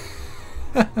was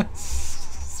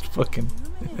fucking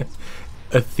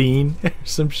Athene or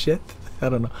some shit. I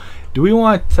don't know. Do we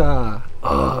want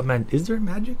oh man, is there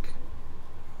magic?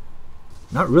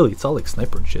 Not really. It's all like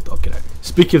sniper and shit. Okay.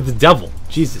 Speak of the devil.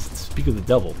 Jesus, speak of the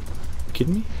devil. You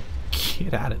kidding me?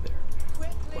 Get out of there.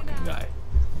 Fucking guy.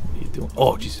 What are you doing?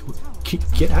 Oh Jesus.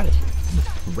 Get out of here. I'm gonna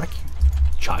wreck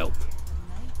you, child.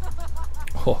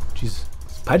 Oh Jesus.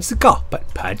 Patch the car.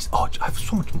 Patch. Oh, I have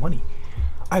so much money.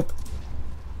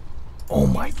 Oh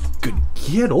my goodness.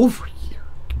 Get over here.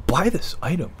 Buy this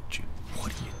item.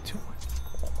 What are you doing?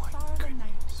 Oh my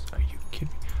goodness. Are you kidding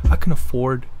me? I can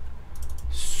afford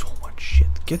so much shit.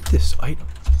 Get this item.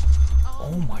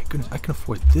 Oh my goodness. I can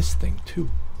afford this thing too.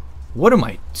 What am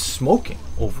I smoking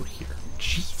over here?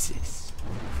 Jesus.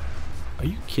 Are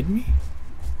you kidding me?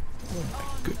 Oh my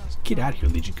goodness. Get out of here,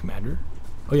 Legion Commander.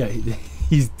 Oh yeah,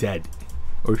 he's dead.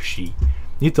 Or she.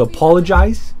 You need to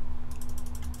apologize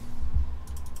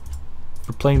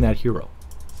for playing that hero.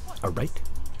 Alright?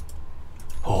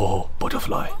 Oh,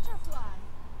 butterfly.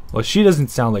 Well, she doesn't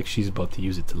sound like she's about to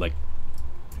use it to, like,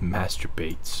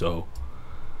 masturbate, so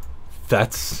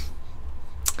that's...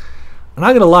 I'm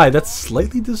not gonna lie, that's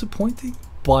slightly disappointing,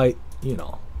 but, you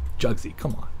know, Jugsy,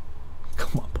 come on.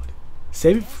 Come on, buddy.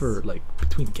 Save it for, like,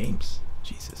 between games.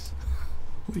 Jesus.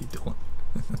 What are you doing?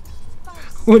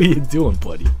 What are you doing,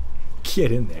 buddy?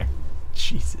 Get in there.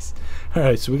 Jesus.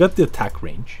 Alright, so we got the attack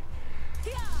range.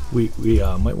 We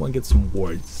might want to get some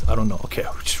wards. I don't know. Okay,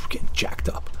 we're just getting jacked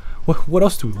up. What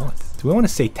else do we want? Do we want a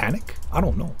satanic? I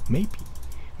don't know. Maybe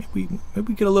we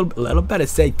get a little bit of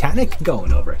satanic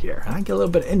going over here. Huh? Get a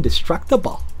little bit of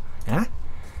indestructible. Huh?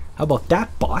 How about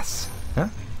that, boss? Huh?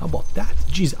 How about that?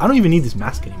 Jeez, I don't even need this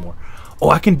mask anymore. Oh,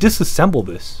 I can disassemble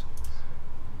this.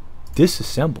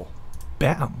 Disassemble.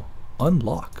 Bam.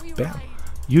 Unlock. Bam.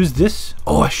 Use this.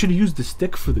 Oh, I should have used the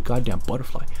stick for the goddamn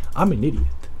butterfly. I'm an idiot.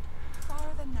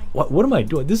 What am I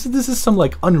doing? This is some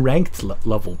like unranked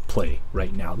level play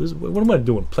right now. What am I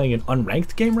doing? Playing an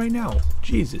unranked game right now?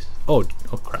 Jesus. Oh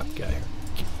crap, get out of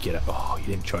here. Get out. Oh, you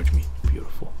didn't charge me.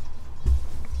 Beautiful.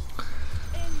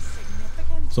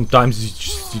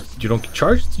 Sometimes you don't get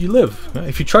charged, you live.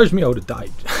 If you charged me, I would have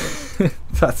died.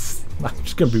 I'm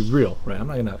just gonna be real, right? I'm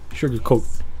not gonna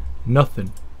sugarcoat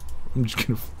nothing. I'm just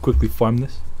gonna quickly farm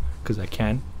this because I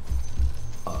can.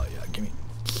 Oh yeah,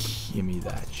 give me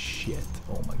that shit.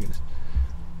 Oh my goodness.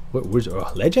 Where's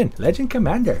Legend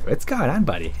Commander? What's going on,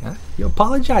 buddy? Huh? You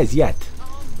apologize yet?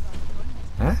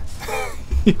 Huh?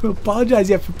 You apologize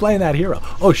yet for playing that hero?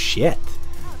 Oh shit!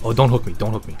 Oh, don't hook me!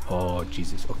 Don't hook me! Oh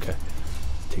Jesus! Okay.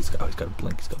 He's got to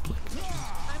blink. He's got to blink.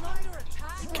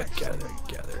 Get out of there!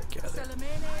 Get out of there! Get out of there!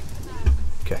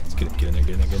 Okay, let's get in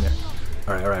there!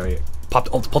 All right. Pop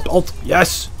the ult!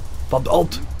 Yes! Pop the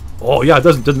ult! Oh yeah, it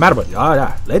doesn't matter, but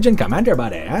yeah, Legend Commander,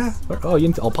 buddy. Huh? Oh, you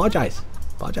need to apologize.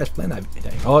 Apologize for playing that.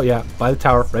 Oh yeah, by the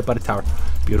tower, right by the tower.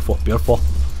 Beautiful.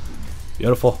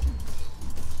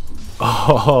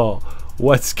 Oh,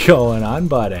 what's going on,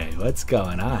 buddy? What's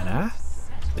going on, huh?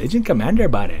 Legend Commander,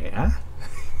 buddy, huh?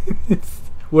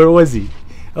 Where was he?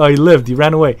 Oh, he lived. He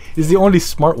ran away. He's the only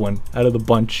smart one out of the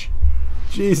bunch.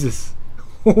 Jesus.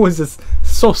 What was this?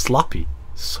 So sloppy.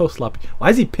 So sloppy. Why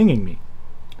is he pinging me?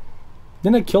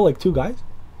 Didn't I kill like 2 guys?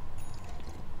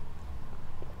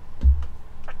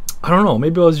 I don't know.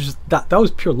 Maybe I was just... That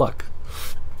was pure luck.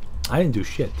 I didn't do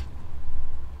shit.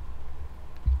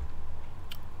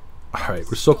 Alright,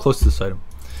 we're so close to this item.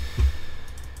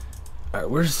 Alright,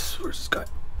 where's this guy?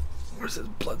 Where's this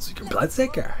Bloodseeker?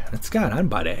 Bloodseeker! What's going on,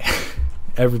 buddy?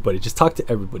 Everybody, just talk to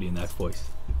everybody in that voice.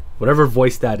 Whatever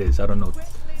voice that is, I don't know.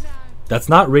 That's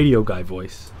not radio guy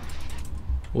voice.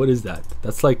 What is that?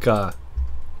 That's like, I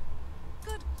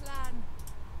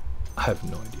have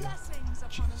no idea.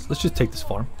 Jesus. Let's just take this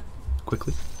farm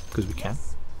quickly, because we can.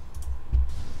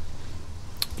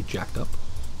 Get jacked up.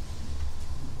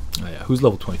 Oh yeah, who's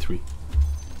level 23?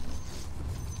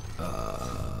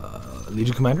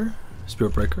 Legion Commander?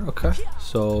 Spirit Breaker, okay.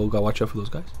 So, gotta watch out for those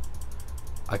guys.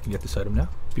 I can get this item now.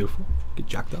 Beautiful. Get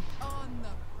jacked up.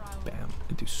 Bam.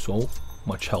 Can do so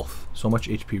much health. So much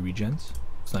HP regens.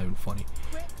 It's not even funny.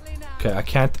 Okay, I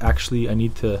can't actually... I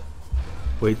need to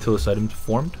wait till this item's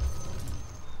formed.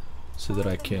 So that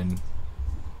I can...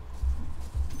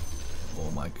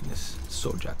 Oh my goodness. It's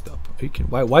so jacked up. Are you kidding?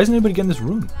 Why isn't anybody getting this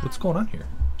rune? What's going on here?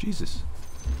 Jesus.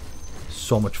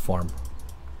 So much farm.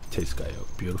 Take this guy out.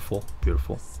 Beautiful.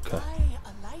 Okay.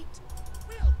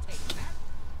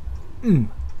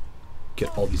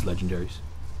 Get all these legendaries.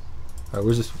 Alright,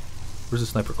 where's the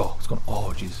sniper? Oh, what's going on?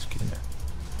 Oh, Jesus. Get in there.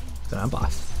 Get on,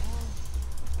 boss.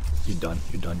 You're done,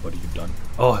 buddy. You're done.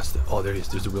 Oh, there he is.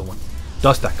 There's the real one.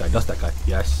 Dust that guy.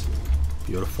 Yes.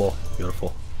 Beautiful.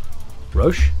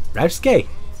 Roshke.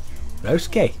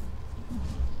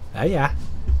 Oh, yeah.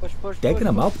 Taking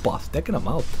him out, boss. Taking him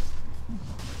out.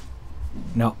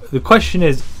 Now, the question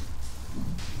is,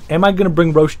 am I going to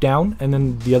bring Roche down and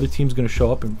then the other team's going to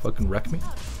show up and fucking wreck me?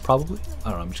 Probably. I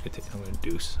don't know. I'm just going to take... I'm going to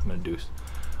deuce.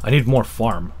 I need more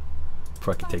farm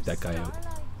before I can take that guy out.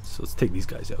 So let's take these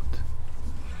guys out.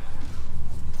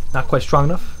 Not quite strong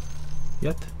enough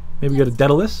yet. Maybe get a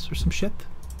Daedalus or some shit.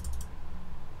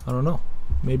 I don't know.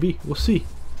 Maybe. We'll see.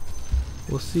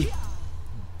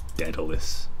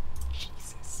 Daedalus.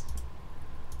 Jesus.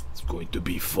 It's going to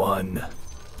be fun.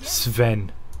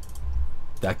 Sven.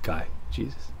 That guy.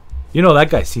 Jesus. You know that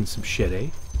guy's seen some shit,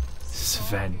 eh?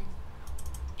 Sven.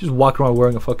 Just walking around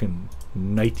wearing a fucking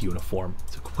knight uniform.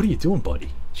 It's like, what are you doing,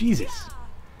 buddy? Jesus.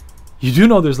 You do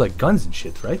know there's like guns and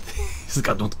shit, right? He's like,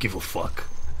 I don't give a fuck.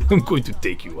 I'm going to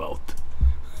take you out.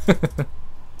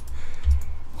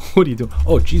 What are you doing?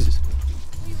 Oh, Jesus.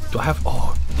 Do I have...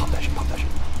 Oh, pop that shit.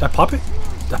 Did I pop it?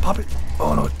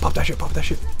 Oh, no. Pop that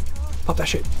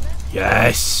shit.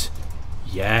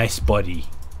 Yes, buddy.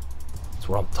 That's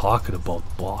what I'm talking about,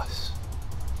 boss.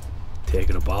 Take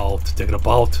it about.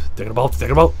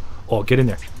 Oh, get in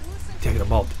there. Take it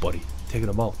about, buddy. Take it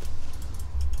about.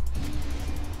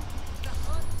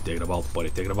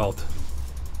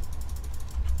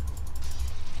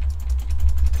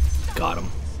 Got him.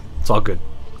 It's all good.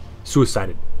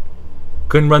 Suicided.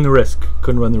 Couldn't run the risk.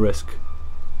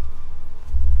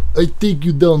 I take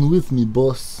you down with me,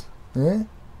 boss. Eh?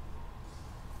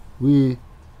 We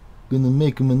gonna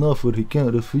make him an offer he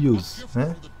can't refuse.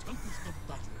 Eh?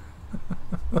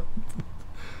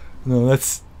 No,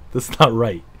 that's not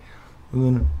right. We're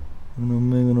gonna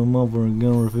make him offer he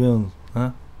can't refuse.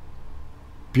 Huh?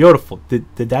 Beautiful.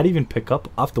 Did that even pick up?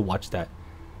 I'll have to watch that.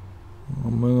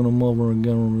 I'm making him over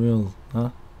again real,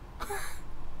 huh?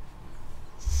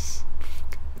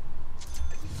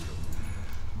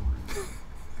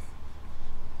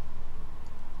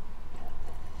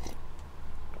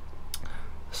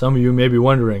 Some of you may be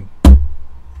wondering,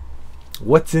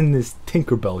 what's in this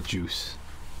Tinkerbell juice?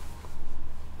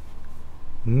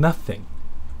 Nothing.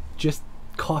 Just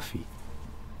coffee.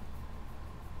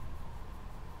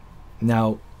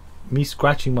 Now, me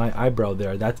scratching my eyebrow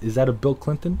there, is that a Bill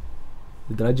Clinton?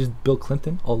 Did I just Bill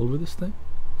Clinton all over this thing?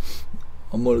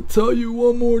 I'm gonna tell you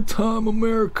one more time,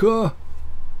 America.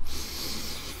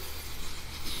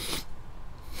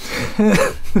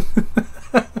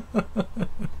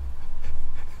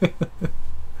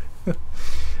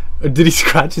 Or did he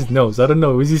scratch his nose? I don't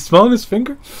know. Was he smelling his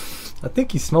finger? I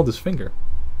think he smelled his finger.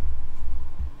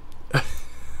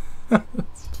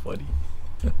 That's funny.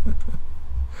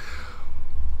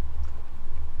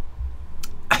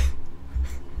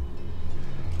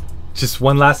 Just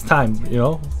one last time, you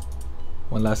know?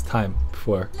 One last time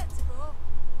before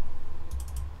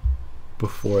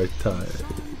it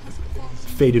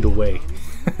faded away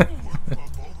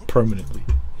permanently.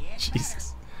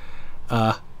 Jesus.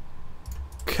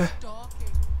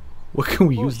 What can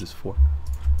we use this for?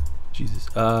 Jesus.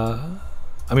 I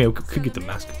mean, we could get the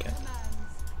mask again,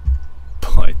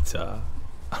 but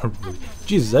I don't really.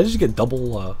 Jesus, I just get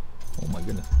double. Oh my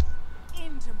goodness.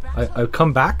 I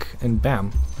come back and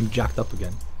bam, I'm jacked up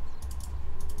again.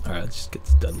 All right, let's just get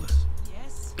this deadless.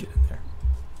 Get in there.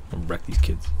 I'm wreck these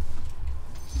kids.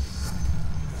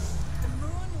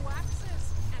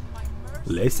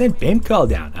 Listen, beam call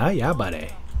down. Ah, yeah, buddy.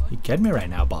 You kidding me right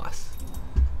now, boss?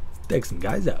 Let's take some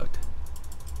guys out.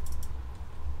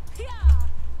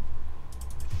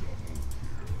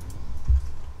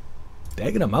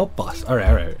 Taking them out, boss. All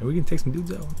right. We can take some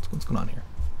dudes out. What's going on here?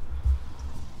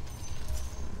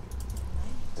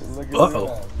 Uh-oh.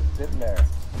 Just sitting there.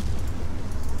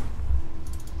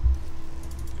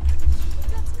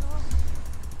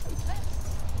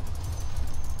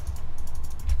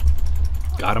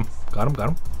 Got him.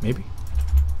 Maybe.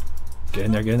 Get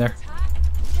in there.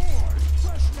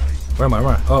 Where am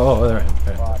I? Oh, there I am.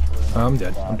 I'm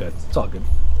dead. It's all good.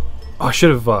 Oh, I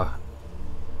should have,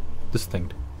 this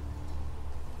thing.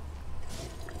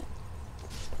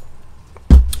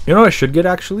 You know what I should get,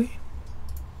 actually?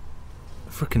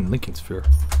 Freaking Lincoln Sphere.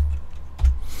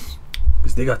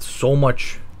 Because they got so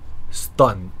much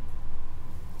stun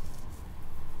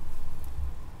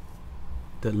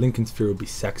that Lincoln Sphere would be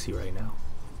sexy right now.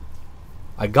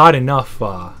 I got enough,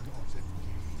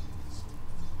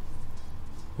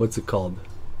 what's it called?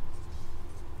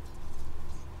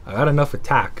 I got enough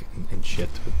attack and shit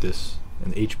with this,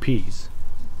 and HPs.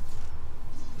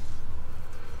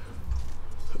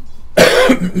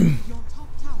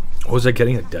 Was I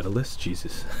getting a Daedalus?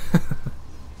 Jesus.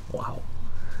 Wow.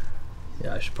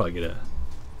 Yeah, I should probably get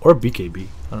or a BKB.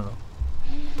 I don't know.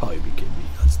 Probably a BKB.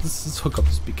 Let's hook up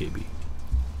this BKB.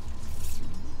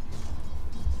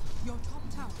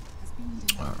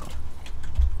 I don't know.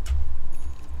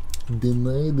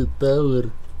 Deny the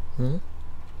tower. Huh?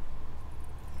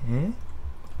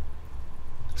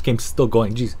 This game's still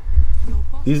going. Jeez.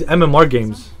 These MMR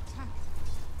games.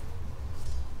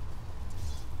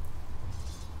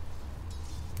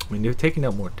 I mean, they're taking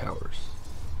out more towers,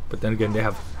 but then again, they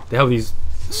have these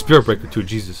Spirit Breaker too.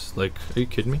 Jesus, like, are you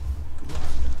kidding me?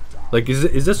 Like,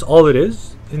 is this all it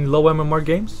is in low MMR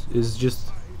games? Is just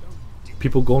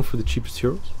people going for the cheapest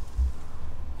heroes?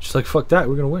 Just like, fuck that,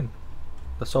 we're gonna win.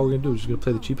 That's all we're gonna do. We're just gonna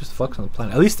play the cheapest fucks on the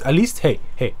planet. At least, hey,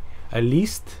 at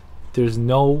least there's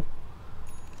no.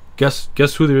 Guess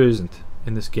who there isn't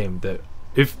in this game that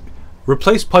if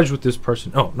replace Pudge with this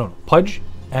person. Oh no, Pudge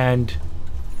and.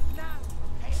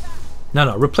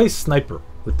 No, replace Sniper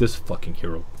with this fucking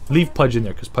hero. Leave Pudge in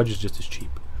there because Pudge is just as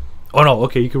cheap. Oh no,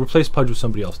 okay, you can replace Pudge with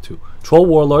somebody else too. Troll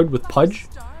Warlord with Pudge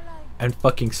and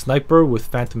fucking Sniper with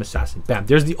Phantom Assassin. Bam,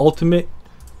 there's the ultimate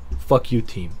fuck you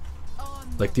team.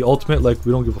 Like the ultimate, like,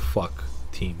 we don't give a fuck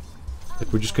team.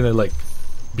 Like, we're just gonna like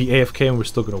be AFK and we're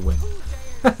still gonna win.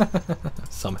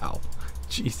 Somehow.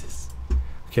 Jesus.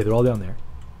 Okay, they're all down there.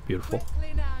 Beautiful.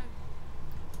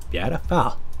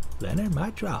 Beautiful. Leonard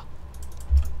Matra.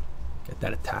 Get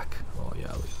that attack. Oh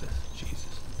yeah, look at this.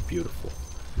 Jesus. Beautiful.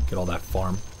 Get all that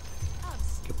farm.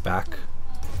 Get back.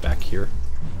 Back here.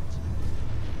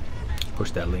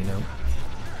 Push that lane out.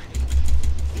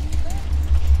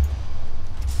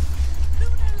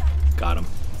 Got him.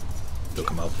 Took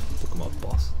him out. Took him out,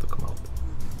 boss. Took him out.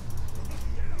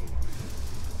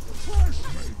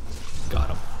 Got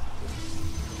him.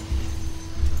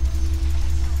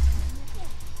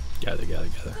 Gather.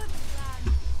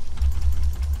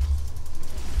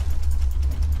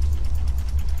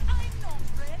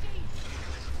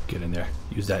 Get in there.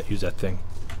 Use that thing.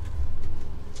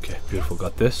 Okay, beautiful.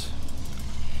 Got this.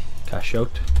 Cash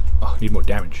out. Oh, need more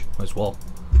damage. Might as well.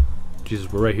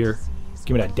 Jesus, we're right here.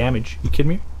 Give me that damage. You kidding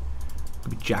me?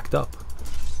 Gonna be jacked up.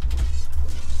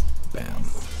 Bam.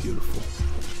 Beautiful.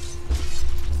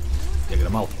 Stick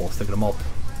him out, Paul. Stick him out.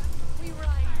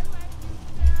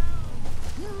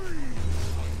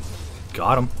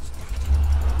 Got him.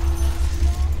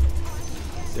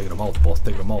 Stick him out, Paul.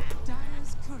 Stick him out.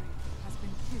 Dire's courier has been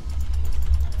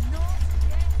killed.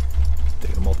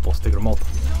 Stick him out, Paul. Stick him out.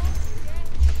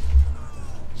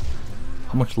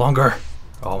 How much longer?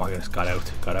 Oh my goodness. Got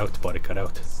out. Got out, buddy. Got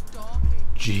out.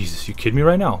 Jesus, you kidding me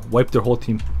right now? Wipe their whole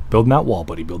team. Building that wall,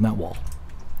 buddy. Building that wall.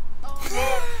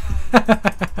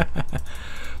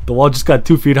 The wall just got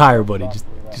 2 feet higher, buddy.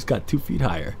 Just got 2 feet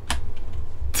higher.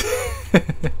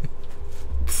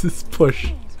 This is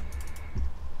push.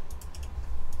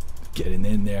 Getting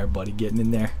in there, buddy. Getting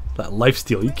in there. That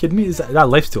lifesteal. You kidding me? Is that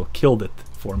lifesteal killed it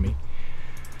for me?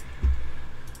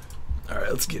 All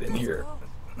right, let's get in here.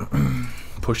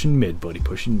 Pushing mid, buddy.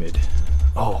 Pushing mid.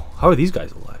 Oh, how are these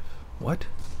guys alive? What?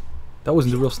 That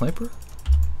wasn't the real sniper?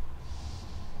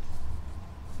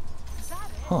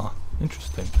 Huh.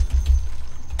 Interesting.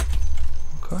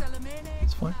 Okay.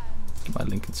 That's fine. Get my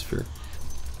Lincoln Sphere.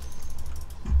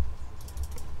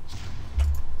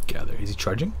 Gather. Is he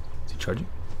charging? Is he charging?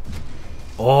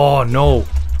 Oh, no.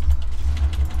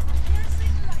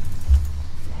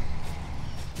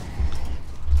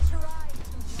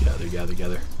 Gather, gather,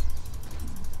 gather.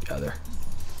 Gather.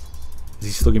 Is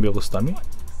he still going to be able to stun me?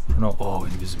 Or no? Oh,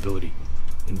 invisibility.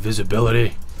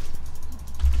 Invisibility.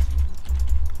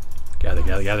 Gather,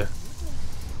 gather, gather.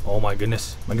 Oh my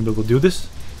goodness. Am I going to be able to do this?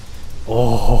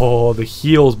 Oh, the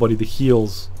heals, buddy. The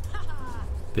heals.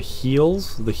 The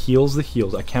heals. The heals. The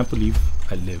heals. I can't believe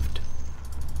I lived.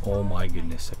 Oh my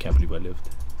goodness. I can't believe I lived.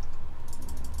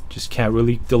 Just can't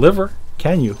really deliver.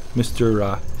 Can you,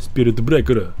 Mr. Spirit de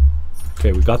Breaker?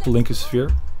 Okay, we got the Lincoln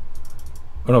Sphere.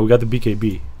 Oh no, we got the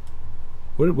BKB.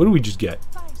 What did we just get?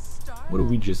 What did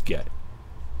we just get?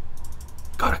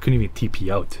 God, I couldn't even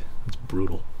TP out. That's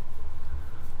brutal.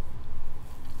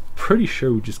 Pretty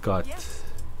sure we just got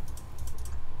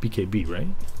BKB, right?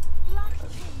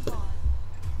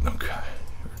 Okay,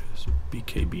 here it is.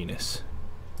 BKB-ness.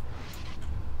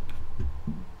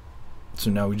 So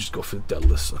now we just go for the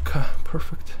deadlifts. Okay,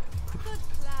 perfect. Perfect.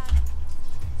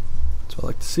 That's what I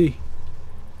like to see.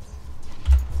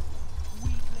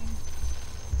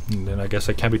 And then I guess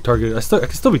I can't be targeted. I can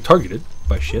still be targeted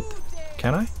by shit.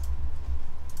 Can I?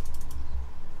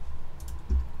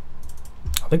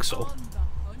 I think so.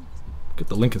 Get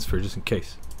the Lincoln Sphere just in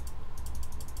case.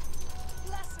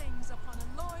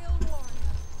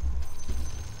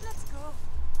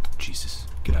 Jesus,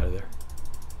 get out of there.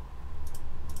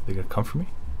 They gonna come for me?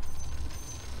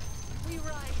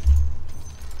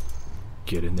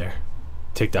 Get in there.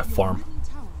 Take that farm.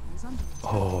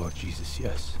 Oh, Jesus,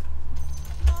 yes.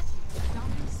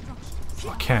 Oh,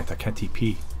 I can't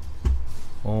TP.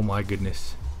 Oh my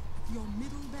goodness.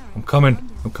 I'm coming,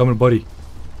 buddy.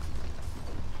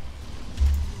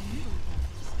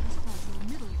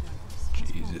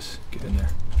 Jesus, get in there.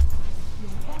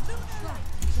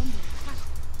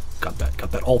 Got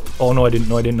that ult. Oh no, I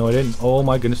didn't. Oh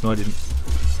my goodness, no, I didn't.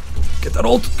 Get that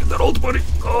ult, buddy.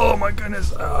 Oh my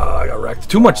goodness. I got wrecked.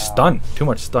 Too much stun. Teach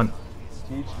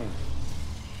me.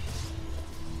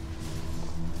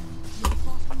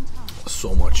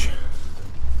 So much.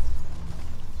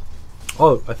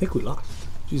 Oh, I think we lost.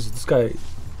 Jesus, this guy.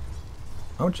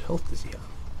 How much health does he have?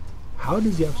 How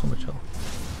does he have so much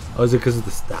health? Oh, is it because of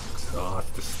the stacks? Oh, it's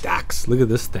the stacks. Look at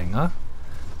this thing, huh?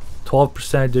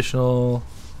 12% additional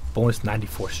bonus,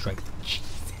 94 strength.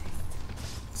 Jesus.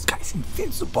 This guy's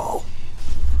invincible.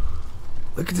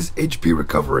 Look at this HP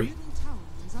recovery.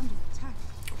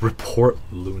 Report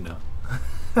Luna.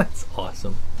 That's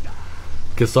awesome.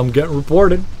 Guess I'm getting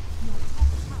reported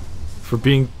for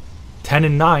being 10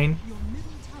 and 9.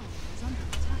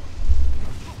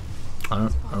 I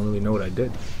don't really know what I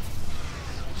did.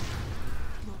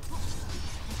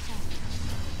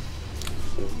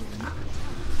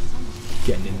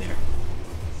 Getting in there.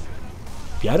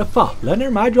 Beautiful.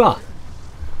 Leonard Madra.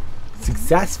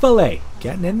 Successfully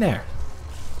getting in there.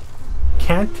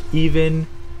 Can't even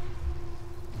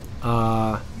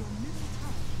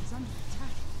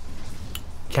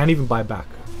buy back.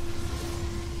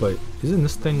 But isn't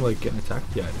this thing like getting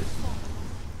attacked? Yeah, it is.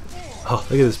 Oh,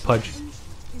 look at this Pudge.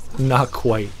 Not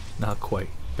quite.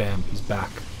 Bam, he's back.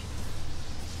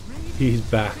 He's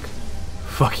back.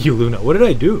 Fuck you, Luna. What did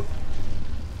I do?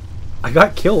 I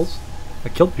got kills. I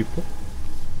killed people.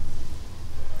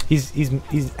 He's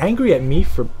angry at me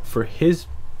for his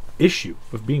issue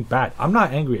of being bad. I'm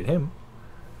not angry at him.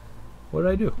 What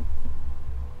did I do?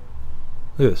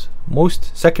 Look at this.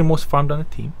 Second most farmed on a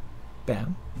team.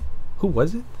 Bam. Who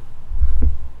was it?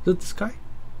 Was it this guy?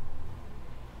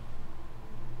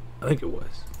 I think it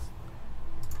was.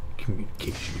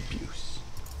 Communication abuse.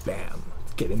 Bam.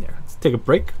 Let's get in there. Let's take a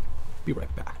break. Be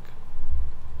right back.